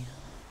worry.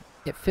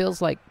 It feels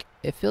like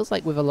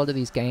with a lot of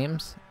these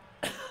games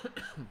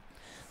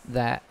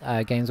that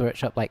Games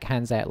Workshop like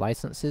hands out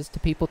licenses to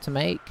people to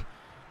make.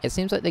 It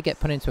seems like they get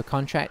put into a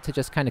contract to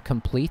just kind of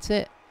complete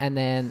it and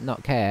then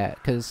not care.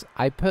 Because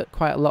I put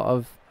quite a lot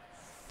of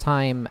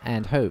time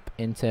and hope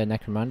into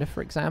Necromunda,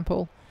 for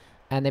example,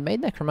 and they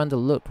made Necromunda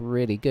look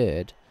really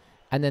good.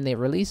 And then they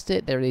released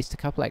it. They released a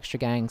couple extra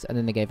gangs, and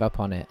then they gave up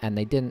on it. And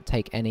they didn't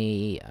take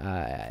any.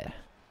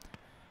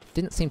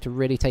 Didn't seem to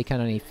really take on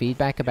any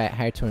feedback about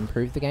how to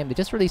improve the game. They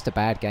just released a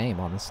bad game,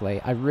 honestly.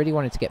 I really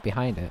wanted to get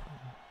behind it.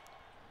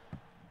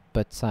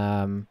 But,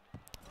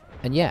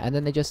 And yeah, and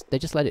then they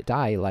just let it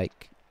die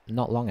like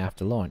not long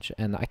after launch.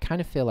 And I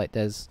kind of feel like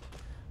there's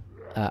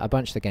a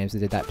bunch of the games that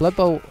did that. Blood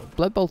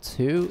Bowl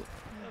 2,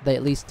 they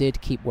at least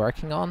did keep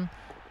working on,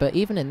 but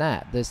even in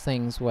that, there's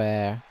things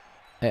where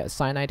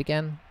Cyanide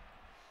again.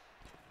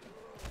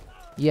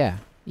 Yeah,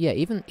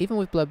 even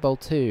with Blood Bowl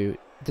 2,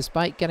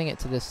 despite getting it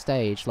to this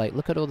stage, like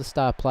look at all the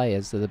star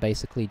players that are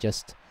basically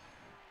just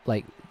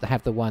like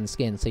have the one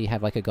skin. So you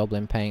have like a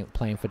goblin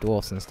playing for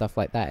dwarfs and stuff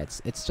like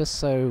that. It's just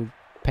so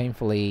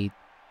painfully,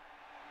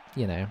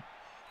 you know,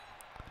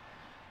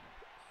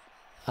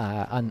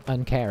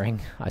 uncaring,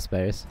 I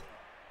suppose.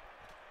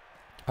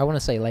 I want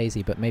to say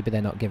lazy, but maybe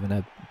they're not given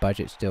a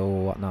budget still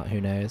or whatnot,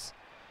 who knows.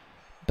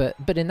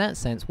 But in that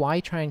sense, why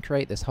try and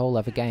create this whole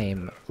other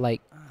game?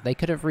 Like, they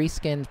could have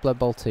reskinned Blood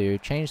Bowl 2,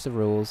 changed the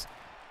rules,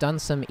 done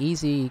some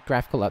easy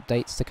graphical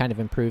updates to kind of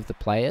improve the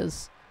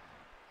players,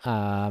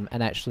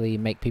 and actually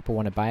make people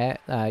want to buy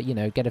it. You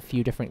know, get a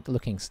few different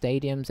looking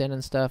stadiums in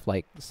and stuff,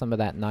 like some of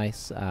that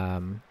nice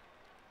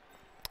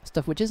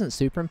stuff which isn't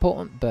super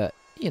important, but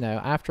you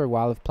know, after a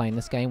while of playing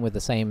this game with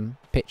the same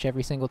pitch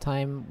every single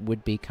time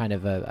would be kind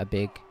of a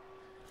big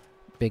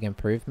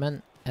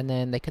improvement. And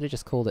then they could have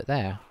just called it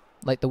there.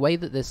 Like, the way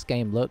that this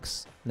game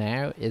looks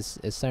now is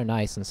so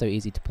nice and so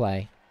easy to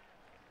play.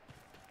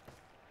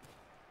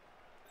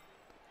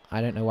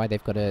 I don't know why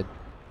they've got to...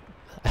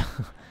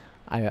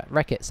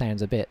 Wreck-It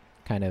sounds a bit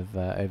kind of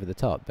over the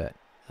top, but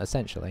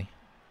essentially.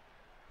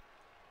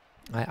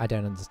 I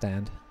don't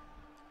understand.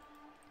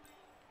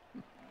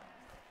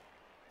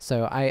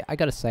 So I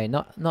gotta say,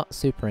 not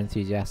super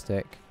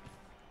enthusiastic.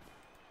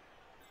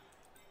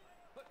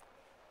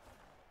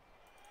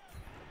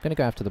 I'm gonna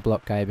go after the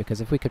block guy,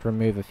 because if we could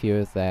remove a few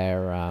of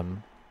their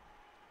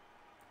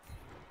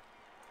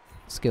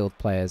skilled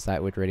players,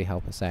 that would really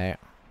help us out.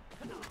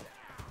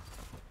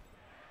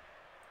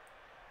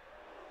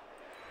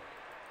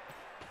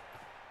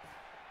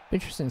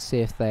 Interesting to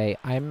see if they...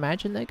 I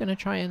imagine they're gonna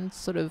try and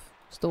sort of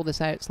stall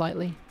this out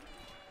slightly,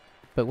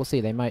 but we'll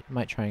see. They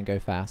might try and go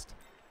fast.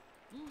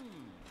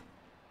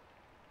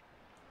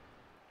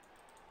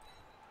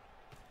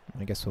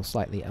 I guess we'll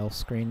slightly elf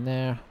screen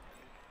there.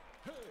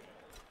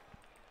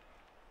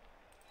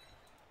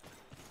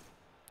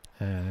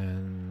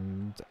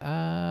 And,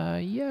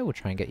 yeah, we'll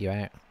try and get you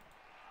out.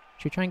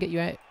 Should we try and get you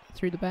out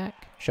through the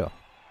back? Sure.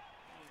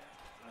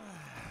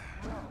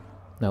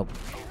 Nope.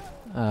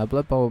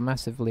 Blood Bowl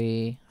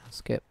massively...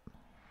 Skip.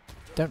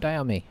 Don't die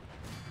on me.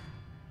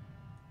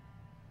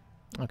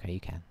 Okay, you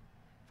can.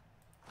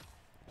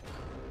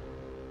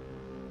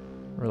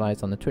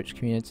 Relies on the Twitch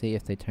community.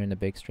 If they turn the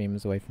big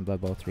streamers away from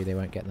Blood Bowl 3, they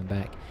won't get them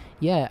back.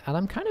 Yeah, and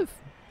I'm kind of...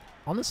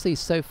 Honestly,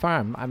 so far,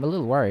 I'm a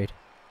little worried.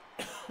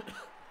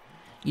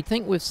 You'd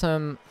think with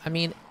some... I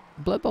mean,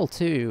 Blood Bowl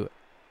 2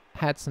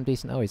 had some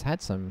decent... Oh, he's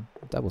had some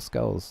double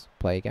skulls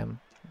play again.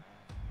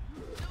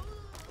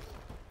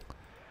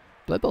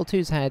 Blood Bowl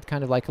 2's had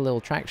kind of like a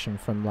little traction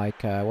from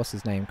like, what's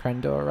his name?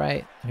 Krendor,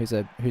 right? Who's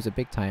a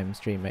big time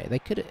streamer. They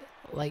could,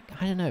 like,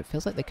 I don't know, it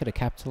feels like they could have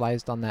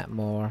capitalized on that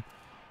more.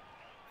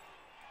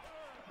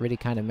 Really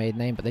kind of made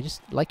name, but they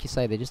just, like you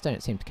say, they just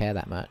don't seem to care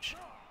that much.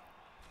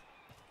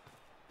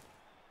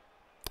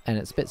 And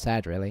it's a bit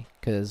sad, really,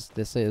 because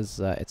this is,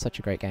 it's such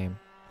a great game.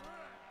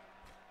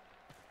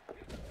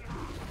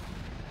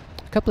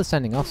 A couple of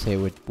sending offs here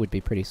would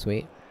be pretty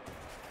sweet.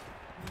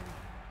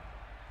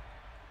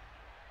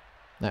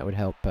 That would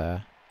help,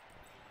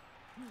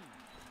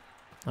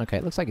 Okay,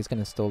 it looks like he's going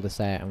to stall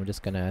this out, and we're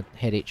just going to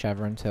hit each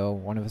other until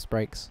one of us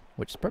breaks,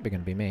 which is probably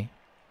going to be me.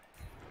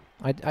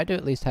 I do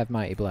at least have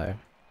Mighty Blow.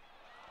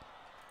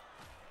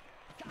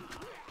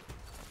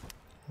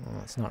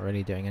 Well, it's not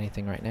really doing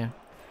anything right now.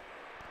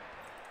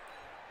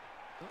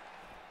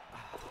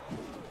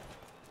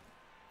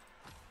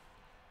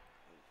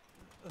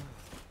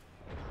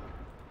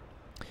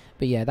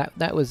 But yeah,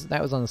 that was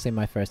honestly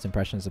my first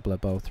impressions of Blood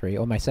Bowl 3,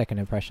 or my second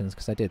impressions,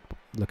 because I did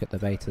look at the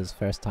betas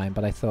first time.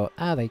 But I thought,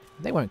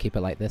 they won't keep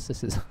it like this.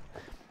 This is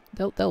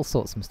they'll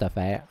sort some stuff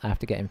out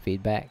after getting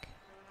feedback.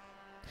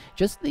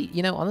 Just the,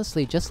 you know,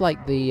 honestly, just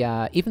like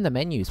the even the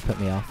menus put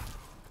me off.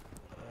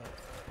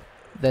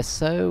 They're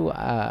so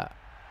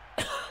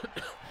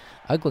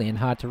ugly and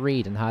hard to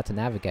read and hard to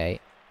navigate.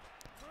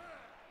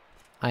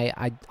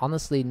 I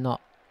honestly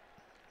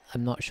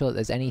I'm not sure that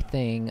there's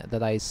anything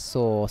that I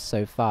saw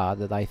so far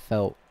that I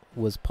felt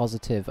was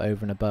positive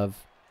over and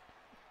above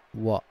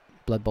what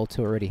Blood Bowl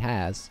 2 already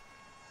has.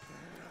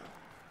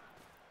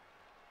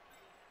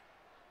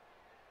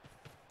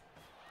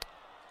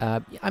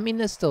 I mean,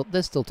 there's still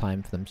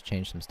time for them to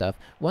change some stuff.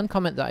 One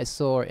comment that I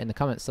saw in the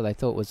comments that I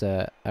thought was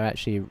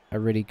actually a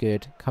really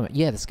good comment.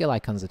 Yeah, the skill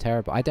icons are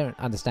terrible. I don't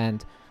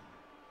understand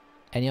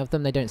any of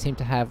them. They don't seem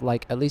to have,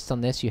 like, at least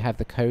on this, you have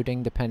the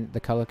coding, the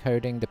color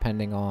coding,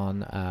 depending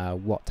on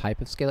what type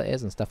of skill it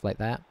is and stuff like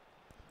that.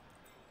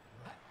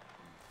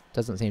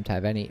 Doesn't seem to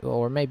have any,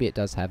 or maybe it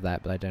does have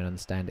that, but I don't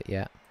understand it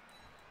yet.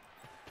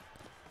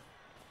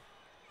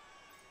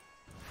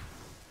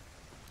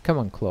 Come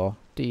on, Claw.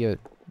 Do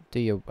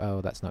your,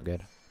 oh, that's not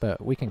good.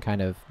 But we can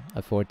kind of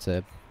afford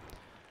to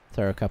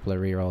throw a couple of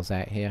rerolls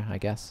out here, I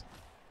guess.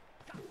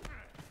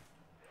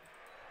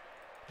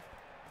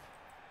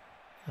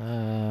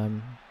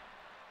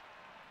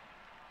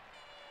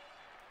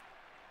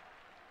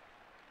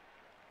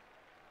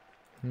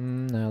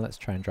 No, let's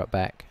try and drop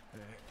back.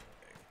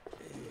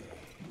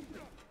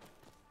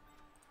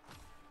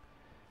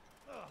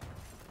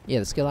 Yeah,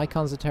 the skill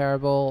icons are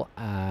terrible.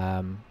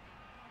 One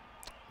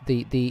of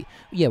the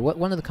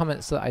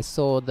comments that I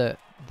saw that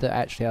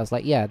actually I was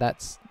like, yeah,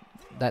 that's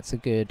a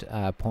good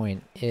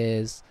point.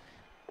 Is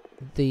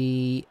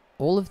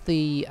all of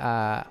the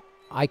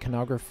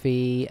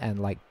iconography and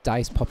like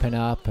dice popping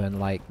up and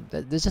like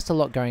there's just a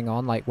lot going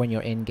on, like when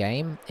you're in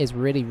game, is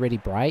really, really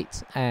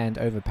bright and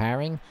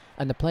overpowering,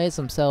 and the players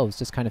themselves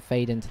just kind of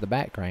fade into the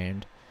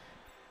background,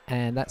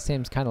 and that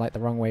seems kind of like the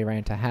wrong way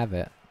around to have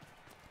it.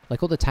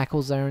 Like all the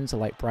tackle zones are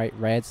like bright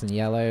reds and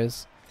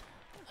yellows.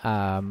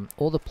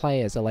 All the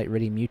players are like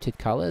really muted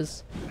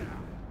colors.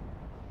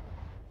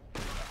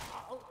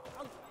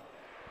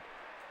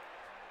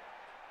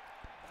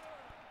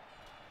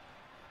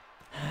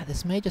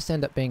 This may just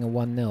end up being a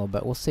 1-0,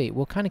 but we'll see.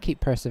 We'll kind of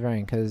keep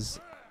persevering, because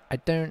I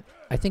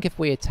think if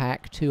we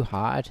attack too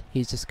hard,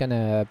 he's just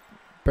gonna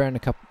burn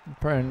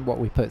what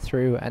we put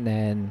through, and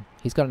then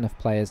he's got enough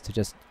players to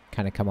just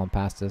kind of come on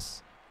past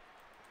us.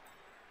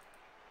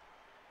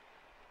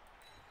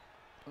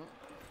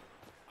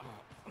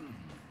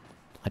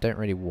 I don't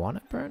really want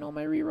to burn all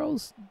my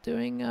rerolls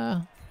doing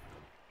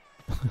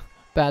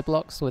bad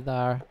blocks with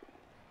our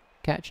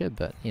catcher,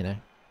 but you know.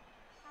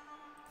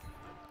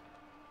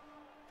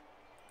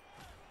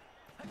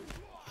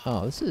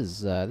 Oh, this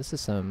is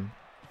some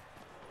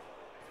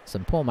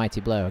poor mighty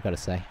blow, I gotta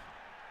say.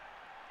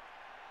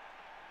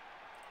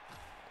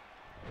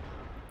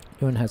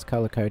 One has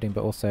color coding,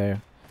 but also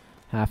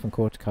half and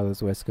quarter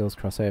colors where skills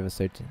cross over.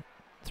 So to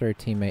throw a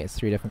teammate is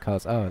 3 different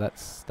colors. Oh,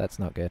 that's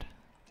not good.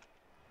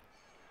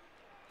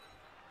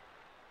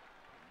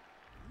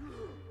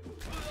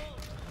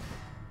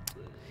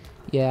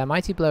 Yeah,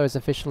 mighty blow is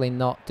officially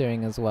not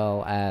doing as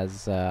well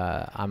as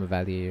armor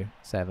value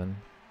 7.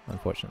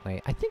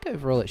 Unfortunately. I think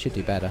overall it should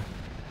do better.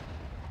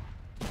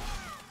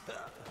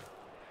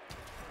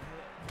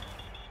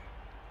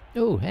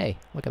 Oh, hey,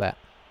 look at that.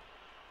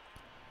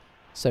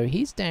 So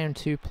he's down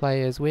 2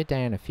 players, we're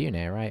down a few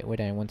now, right? We're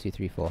down 1, 2,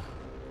 3, 4.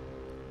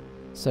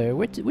 So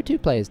we're 2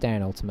 players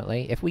down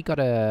ultimately. If we got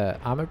a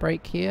armor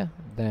break here,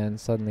 then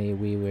suddenly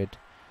we would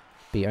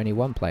be only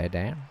 1 player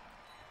down.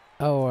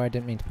 Oh, I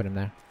didn't mean to put him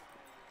there.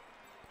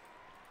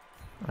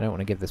 I don't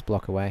want to give this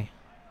block away.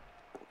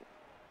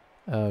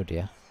 Oh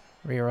dear.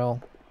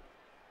 Reroll.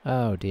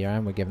 Oh dear,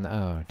 and we're given the—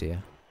 oh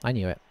dear. I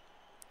knew it.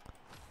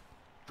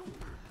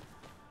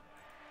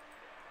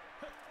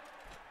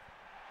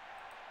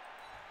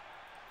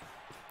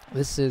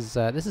 This is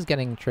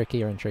getting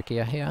trickier and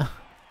trickier here.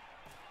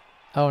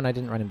 Oh, and I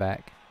didn't run him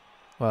back.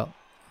 Well,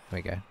 there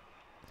we go.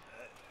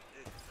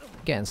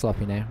 Getting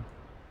sloppy now.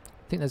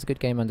 I think there's a good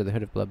game under the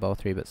hood of Blood Bowl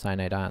 3, but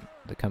Cyanide aren't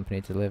the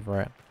company to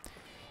deliver it.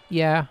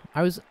 Yeah,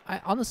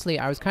 honestly,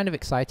 I was kind of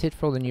excited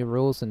for all the new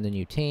rules and the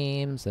new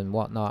teams and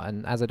whatnot,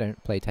 and as I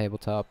don't play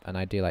tabletop and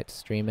I do like to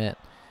stream it,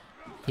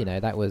 you know,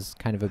 that was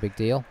kind of a big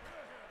deal.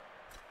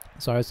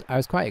 So I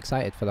was quite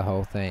excited for the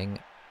whole thing.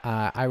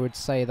 I would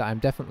say that I'm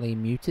definitely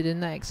muted in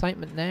that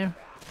excitement now.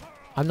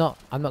 I'm not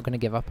going to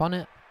give up on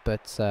it,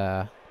 but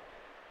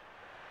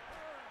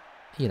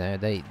you know,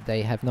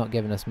 they have not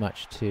given us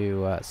much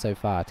to so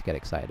far to get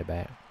excited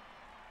about.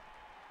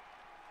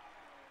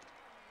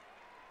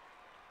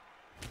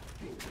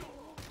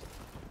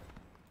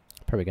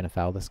 Probably going to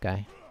foul this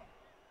guy.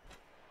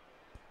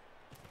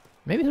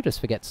 Maybe he'll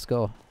just forget to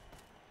score.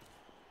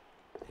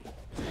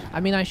 I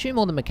mean, I assume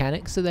all the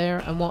mechanics are there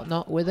and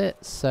whatnot with it,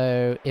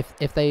 so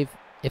if they've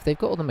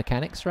got all the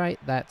mechanics right,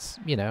 that's,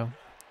 you know,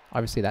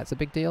 obviously that's a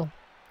big deal.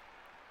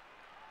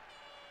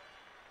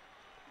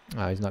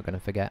 Oh, he's not going to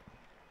forget.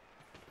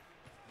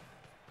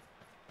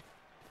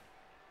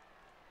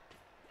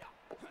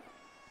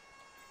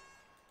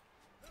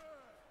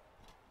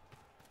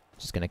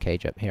 Just going to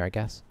cage up here, I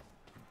guess.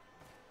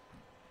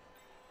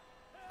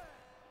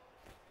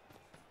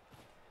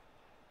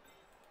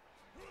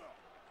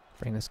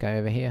 Bring this guy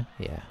over here.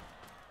 Yeah.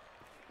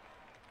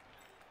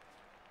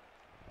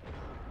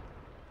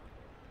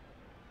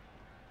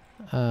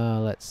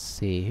 Let's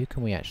see. Who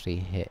can we actually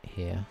hit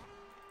here?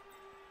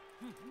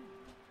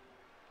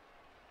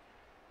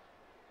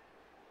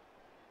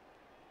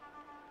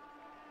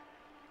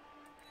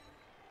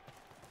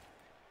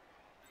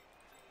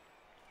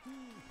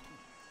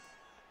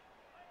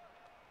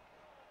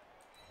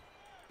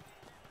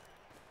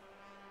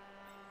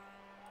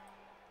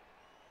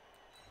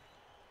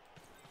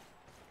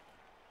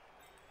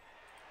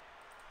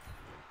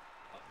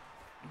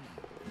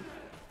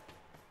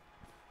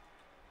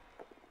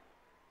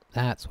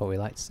 That's what we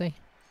like to see.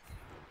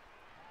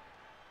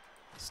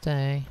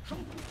 Stay.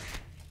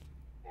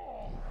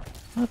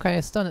 Okay,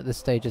 a stun at this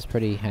stage is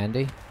pretty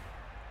handy.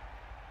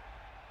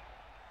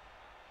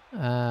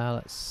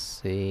 Let's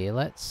see.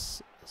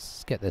 Let's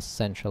get this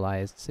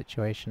centralized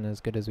situation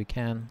as good as we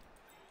can.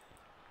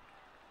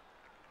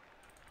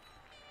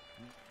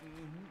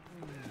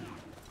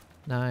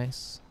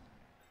 Nice.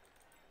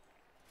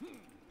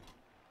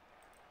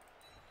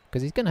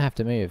 Because he's going to have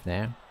to move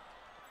now.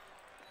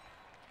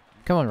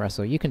 Come on,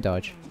 Russell, you can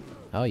dodge.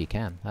 Oh, you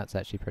can. That's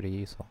actually pretty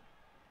useful.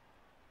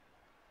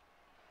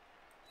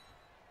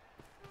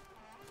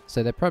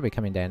 So they're probably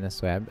coming down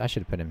this way. I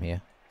should have put him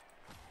here.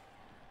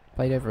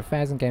 Played over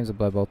 1,000 games of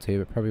Blood Bowl 2,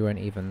 but probably won't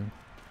even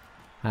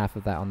half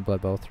of that on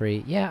Blood Bowl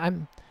 3. Yeah,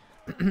 I'm...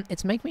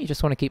 it's making me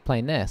just want to keep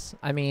playing this.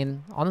 I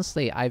mean,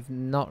 honestly, I've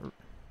not...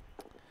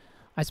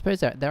 I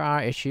suppose there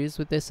are issues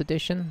with this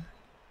edition.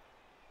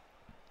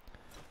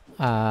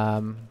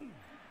 In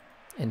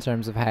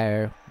terms of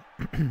how...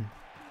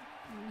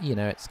 you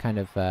know, it's kind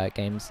of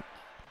games...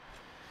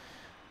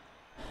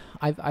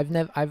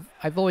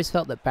 I've always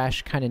felt that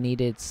Bash kind of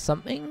needed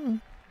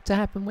something to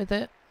happen with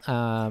it.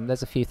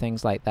 There's a few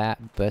things like that,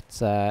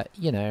 but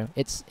you know,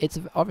 it's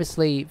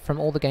obviously from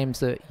all the games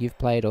that you've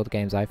played, all the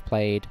games I've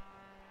played,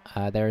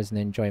 there is an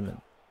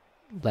enjoyment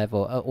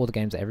level. All the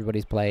games that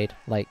everybody's played,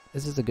 like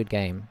this is a good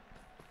game,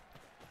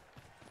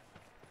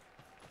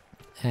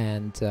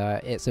 and so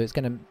it's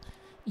gonna,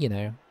 you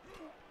know.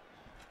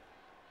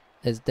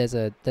 There's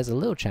a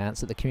little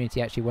chance that the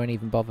community actually won't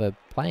even bother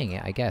playing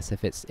it. I guess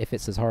if it's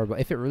as horrible.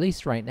 If it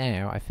released right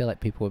now, I feel like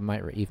people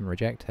might even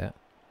reject it.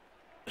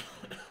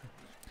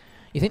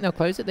 You think they'll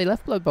close it? They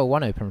left Blood Bowl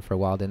 1 open for a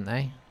while, didn't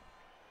they?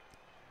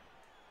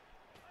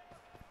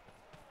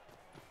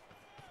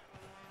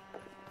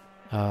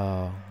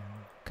 Oh, a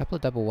couple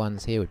of double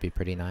ones here would be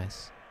pretty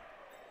nice.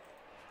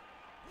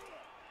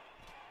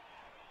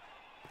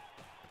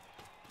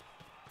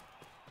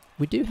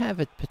 We do have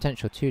a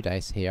potential 2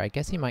 dice here. I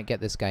guess he might get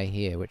this guy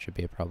here, which would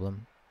be a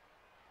problem.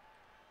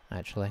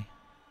 Actually.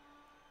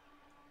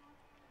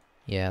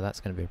 Yeah, that's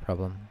going to be a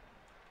problem.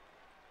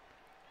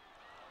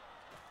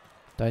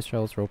 Dice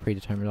rolls are all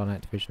predetermined on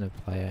activation of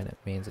the player, and it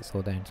means it's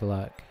all down to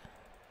luck.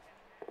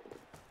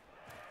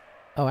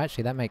 Oh,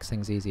 actually, that makes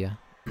things easier.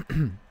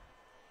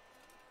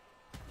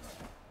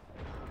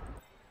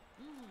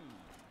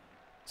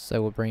 So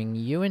we'll bring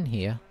you in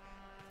here.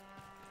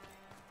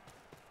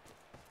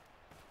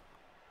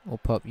 We'll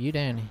pop you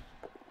down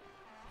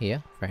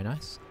here. Very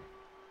nice.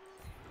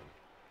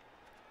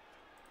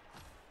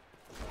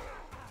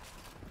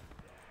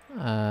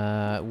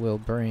 We'll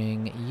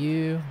bring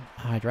you...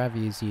 I'd rather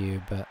use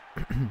you, but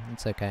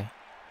it's okay.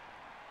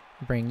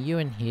 Bring you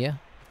in here.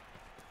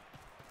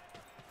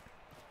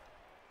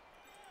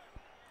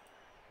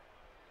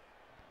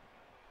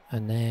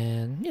 And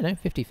then, you know,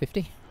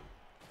 50-50.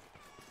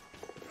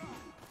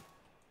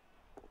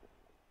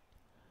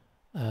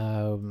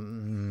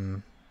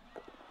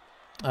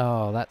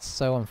 Oh, that's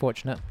so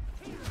unfortunate.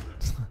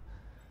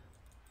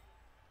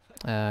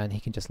 And he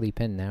can just leap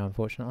in now,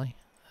 unfortunately.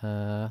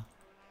 There's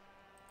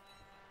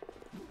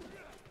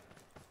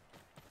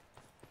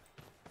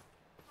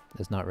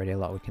not really a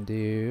lot we can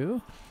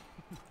do.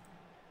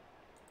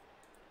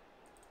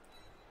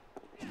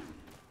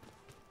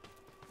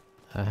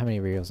 How many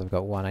rerolls? I've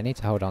got 1. I need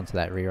to hold on to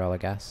that reroll, I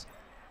guess.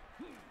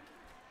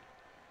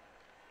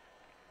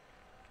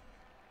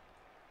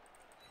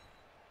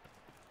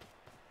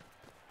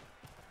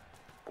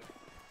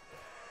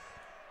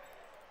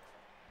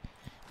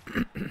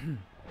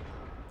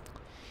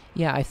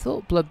 Yeah, I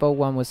thought Blood Bowl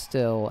 1 was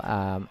still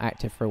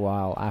active for a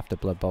while after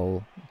Blood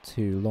Bowl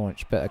 2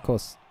 launched, but of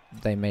course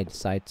they may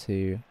decide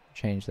to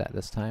change that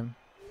this time.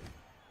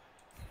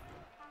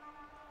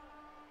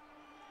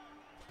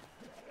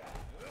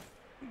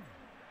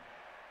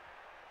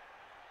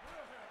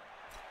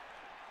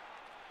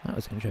 That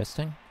was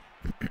interesting.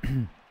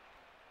 I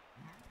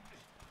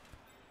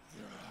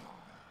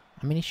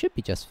mean, he should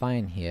be just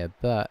fine here,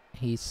 but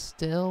he's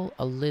still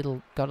a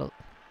little...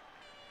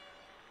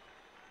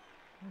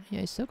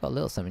 Yeah, he's still got a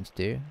little something to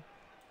do.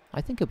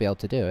 I think he'll be able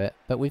to do it,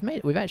 but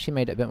we've actually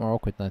made it a bit more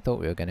awkward than I thought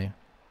we were going to.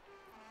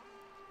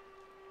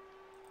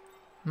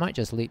 Might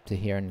just leap to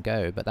here and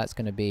go, but that's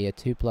going to be a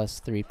 2+,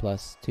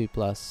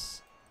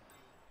 3+,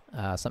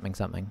 2+, something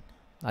something.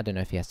 I don't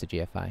know if he has to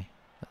GFI.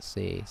 Let's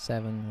see,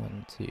 7,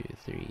 1, 2,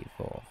 3,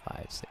 4,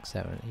 5, 6,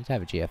 7. He'd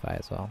have a GFI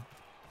as well.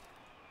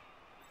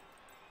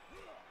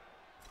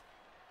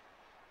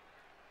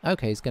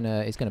 Okay, he's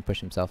gonna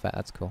push himself out.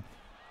 That's cool.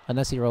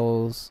 Unless he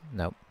rolls.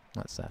 Nope,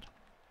 that's sad.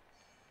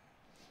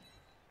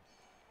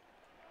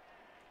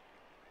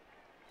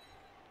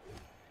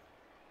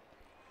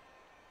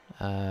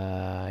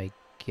 I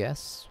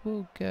guess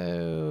we'll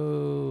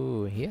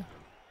go here.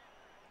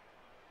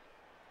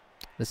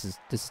 This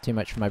is too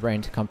much for my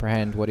brain to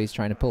comprehend what he's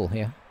trying to pull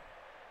here.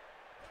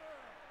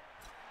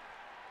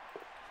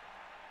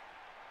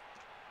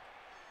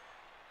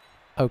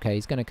 Okay,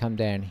 he's gonna come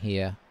down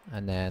here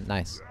and then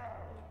nice.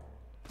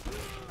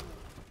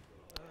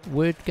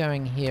 Would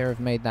going here have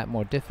made that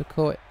more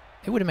difficult?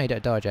 It would have made it a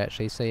dodge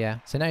actually, so yeah.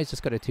 So now he's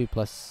just got a 2+,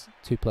 2+,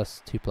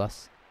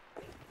 2+.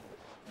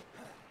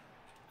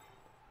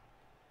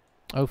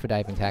 Oh, for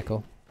diving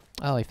tackle.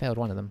 Oh, he failed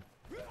one of them.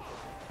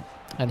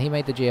 And he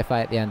made the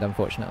GFI at the end,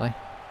 unfortunately.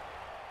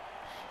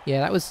 Yeah,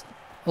 that was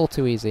all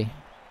too easy.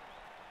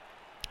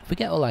 If we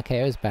get all our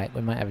KOs back,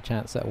 we might have a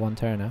chance at a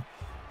one-turner.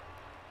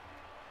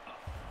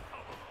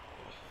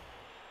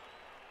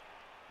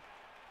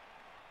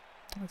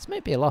 This may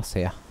be a loss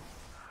here.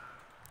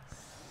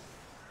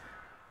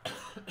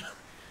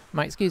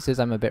 My excuse is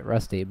I'm a bit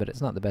rusty, but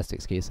it's not the best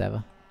excuse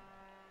ever.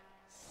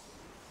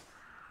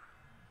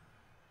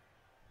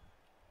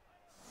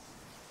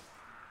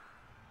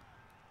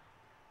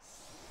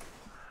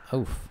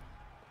 Oof.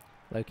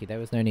 Loki, there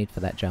was no need for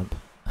that jump.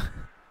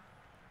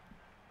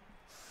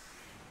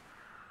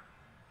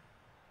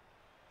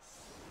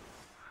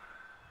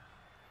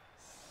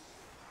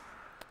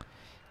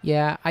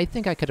 Yeah, I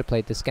think I could have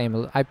played this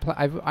game.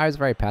 I was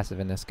very passive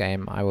in this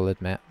game, I will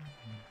admit.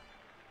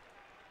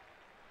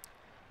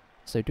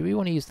 So do we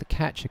want to use the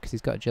catcher because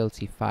he's got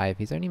agility 5?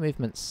 He's only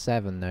movement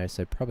 7 though,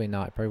 so probably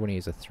not. I probably want to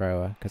use a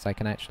thrower because I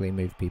can actually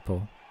move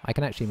people. I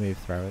can actually move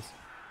throwers.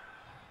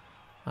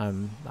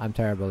 I'm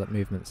terrible at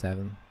movement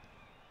 7.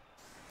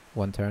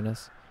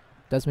 One-turners.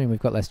 Does mean we've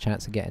got less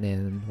chance of getting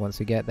in once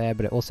we get there,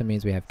 but it also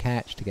means we have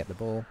catch to get the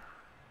ball.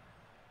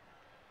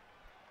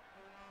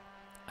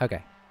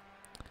 Okay.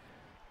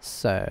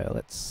 So,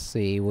 let's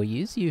see. We'll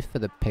use you for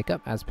the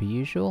pickup as per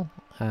usual.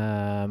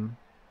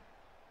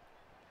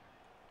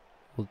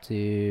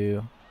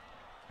 We'll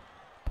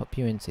pop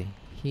you into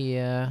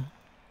here.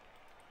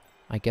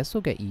 I guess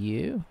we'll get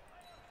you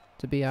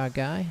to be our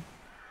guy.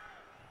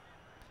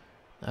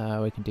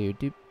 We can do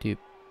doop doop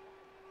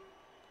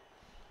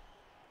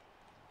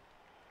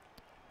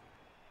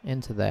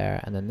into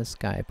there, and then this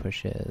guy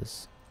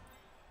pushes.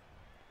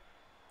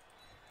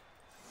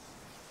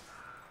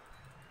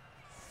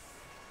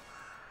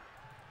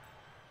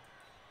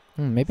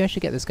 Maybe I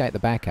should get this guy at the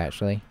back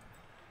actually.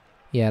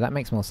 Yeah, that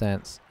makes more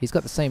sense. He's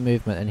got the same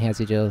movement and he has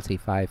agility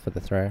 5 for the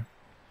throw.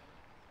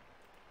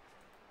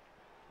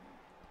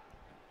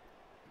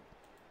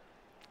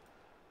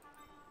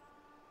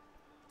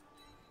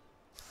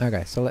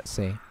 Okay, so let's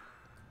see.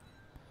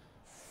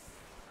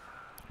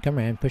 Come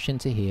around, push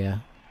into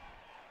here.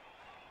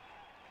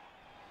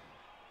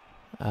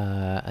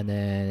 And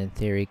then in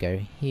theory go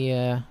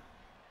here.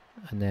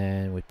 And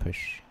then we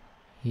push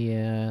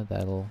here.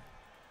 That'll...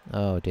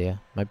 Oh dear.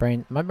 My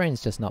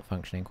brain's just not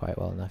functioning quite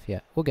well enough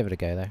yet. We'll give it a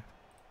go though.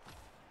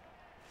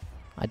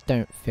 I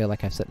don't feel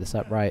like I've set this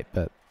up right,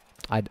 but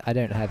I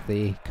don't have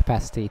the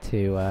capacity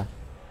to...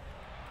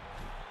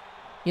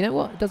 You know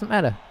what? It doesn't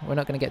matter. We're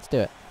not going to get to do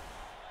it.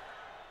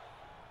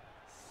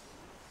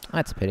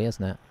 That's a pity,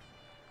 isn't it?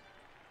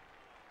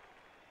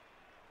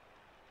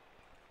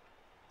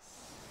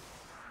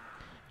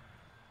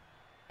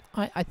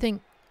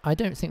 I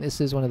don't think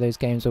this is one of those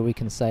games where we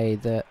can say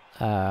that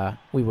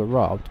we were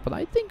robbed, but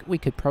I think we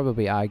could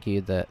probably argue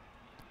that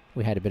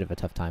we had a bit of a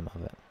tough time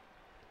of it.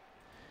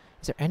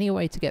 Is there any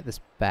way to get this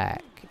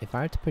back? If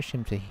I were to push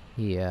him to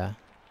here...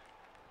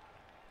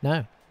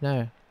 No,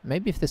 no.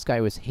 Maybe if this guy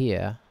was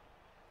here,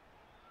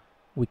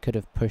 we could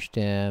have pushed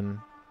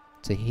him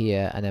to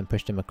here and then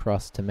pushed him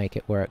across to make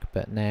it work,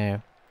 but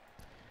now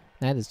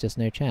there's just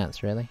no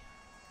chance, really.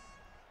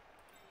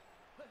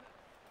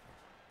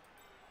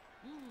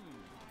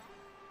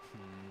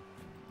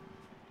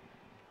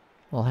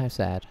 Well, how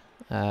sad.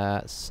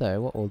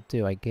 So what we'll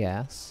do, I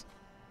guess...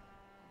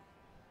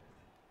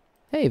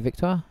 Hey,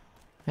 Victoire.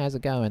 How's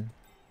it going?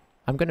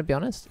 I'm going to be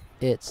honest,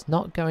 it's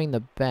not going the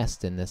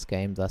best in this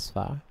game thus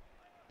far.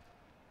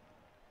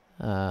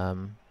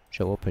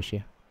 Sure, we'll push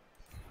you.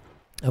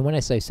 And when I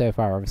say so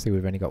far, obviously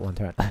we've only got one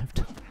turn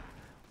left.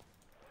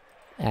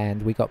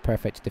 And we got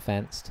perfect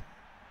defensed.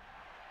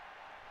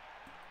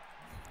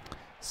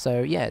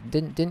 So yeah,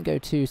 didn't go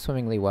too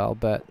swimmingly well,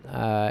 but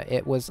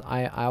it was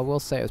I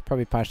will say it was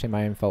probably partially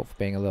my own fault for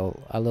being a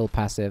little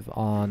passive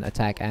on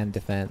attack and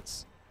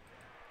defense.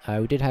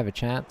 We did have a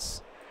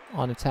chance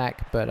on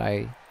attack, but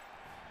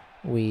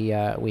we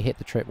hit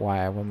the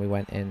tripwire when we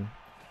went in.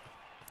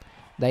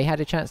 They had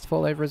a chance to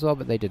fall over as well,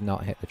 but they did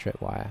not hit the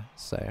tripwire.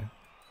 So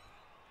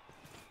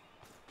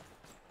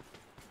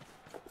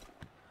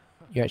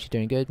you're actually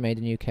doing good. Made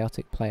a new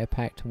chaotic player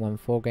pact. Won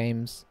 4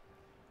 games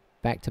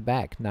back to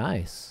back.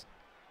 Nice.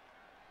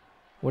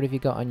 What have you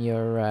got on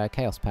your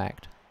Chaos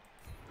Pact?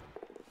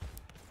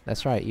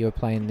 That's right, you were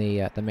playing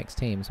the mixed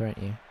teams, weren't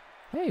you?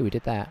 Hey, we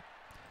did that.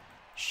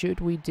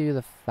 Should we do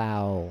the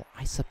foul?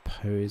 I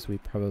suppose we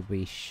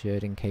probably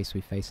should in case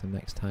we face them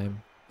next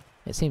time.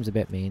 It seems a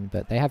bit mean,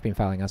 but they have been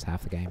fouling us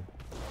half the game.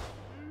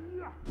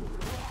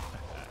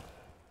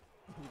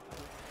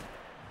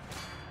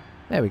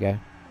 There we go.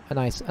 A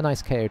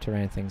nice KO to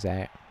round things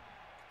out.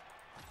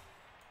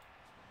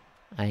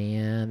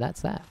 And that's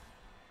that.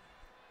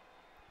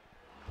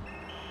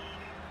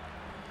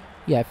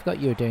 Yeah, I forgot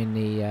you were doing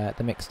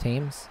the mixed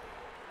teams.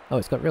 Oh,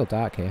 it's got real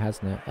dark here,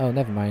 hasn't it? Oh,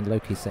 never mind.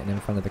 Loki's sitting in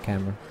front of the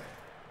camera.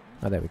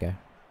 Oh, there we go.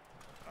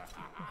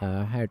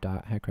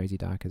 How crazy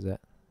dark is it?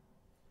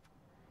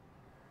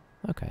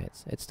 Okay,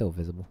 it's still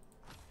visible.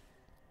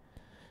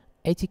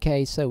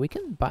 80k, so we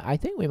can buy... I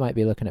think we might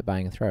be looking at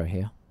buying a thrower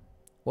here.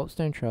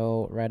 Warpstone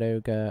Troll, Red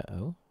Ogre...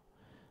 Oh.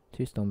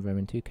 2 Storm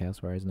Vermin, 2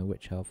 Chaos Warriors, and a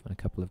Witch Elf, and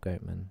a couple of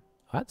Goatmen.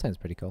 Oh, that sounds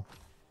pretty cool.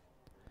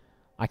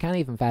 I can't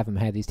even fathom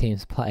how these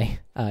teams play,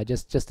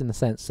 just in the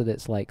sense that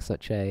it's like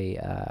such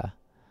a,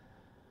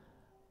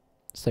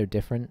 so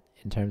different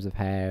in terms of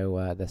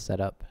how they're set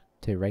up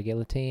to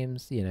regular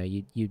teams. You know,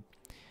 you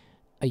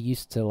are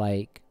used to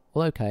like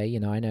well, okay, you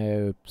know, I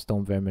know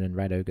Storm Vermin and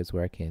Red Ogres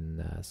work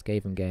in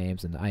Skaven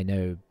games, and I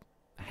know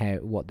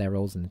what their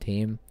roles in the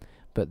team,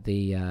 but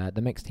the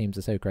mixed teams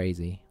are so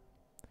crazy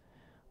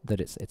that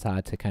it's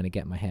hard to kind of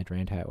get my head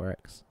around how it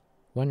works.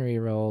 1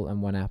 reroll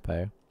and 1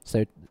 Apo.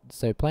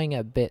 So playing it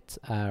a bit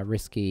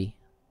risky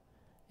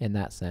in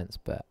that sense,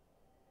 but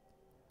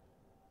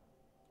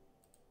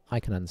I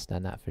can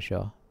understand that for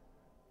sure.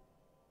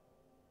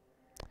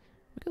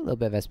 We got a little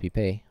bit of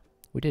SPP.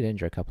 We did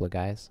injure a couple of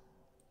guys,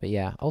 but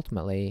yeah,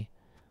 ultimately,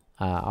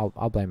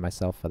 I'll blame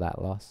myself for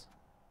that loss.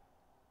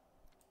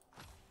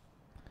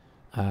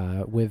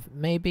 With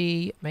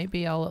maybe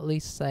I'll at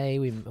least say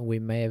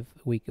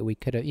we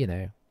could have, you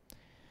know,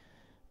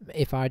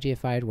 if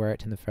RGFI had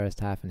worked in the first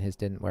half and his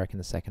didn't work in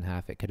the second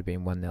half, it could have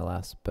been 1-0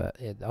 us, but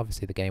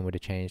obviously the game would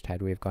have changed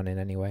had we have gone in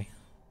anyway.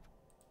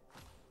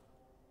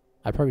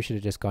 I probably should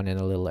have just gone in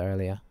a little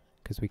earlier,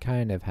 because we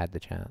kind of had the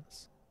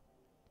chance.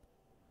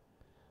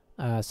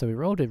 So we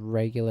rolled a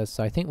regular,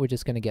 so I think we're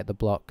just going to get the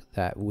block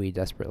that we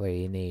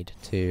desperately need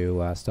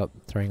to stop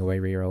throwing away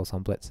rerolls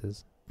on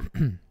blitzes.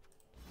 And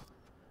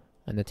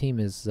the team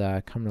is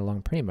coming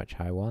along pretty much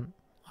how I want.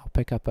 I'll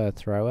pick up a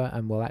thrower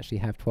and we'll actually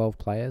have 12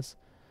 players.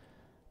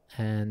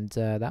 And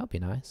that'll be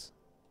nice.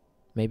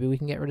 Maybe we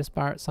can get rid of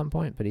Spar at some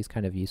point, but he's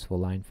kind of useful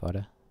line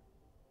fodder.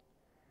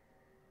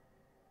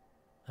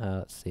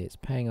 Let's see, it's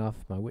paying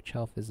off. My Witch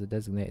Elf is a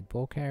designated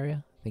ball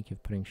carrier. Thinking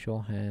of putting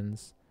Sure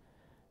Hands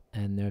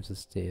and Nerves of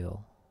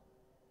Steel.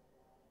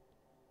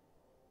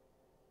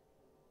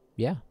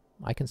 Yeah,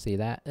 I can see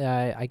that.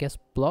 I guess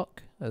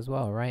block as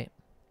well, right?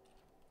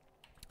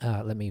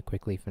 Let me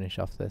quickly finish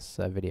off this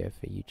video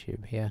for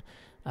YouTube here.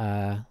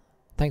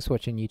 Thanks for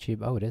watching, YouTube.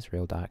 Oh, it is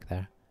real dark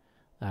there.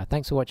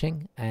 Thanks for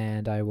watching,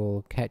 and I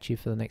will catch you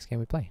for the next game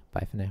we play.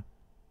 Bye for now.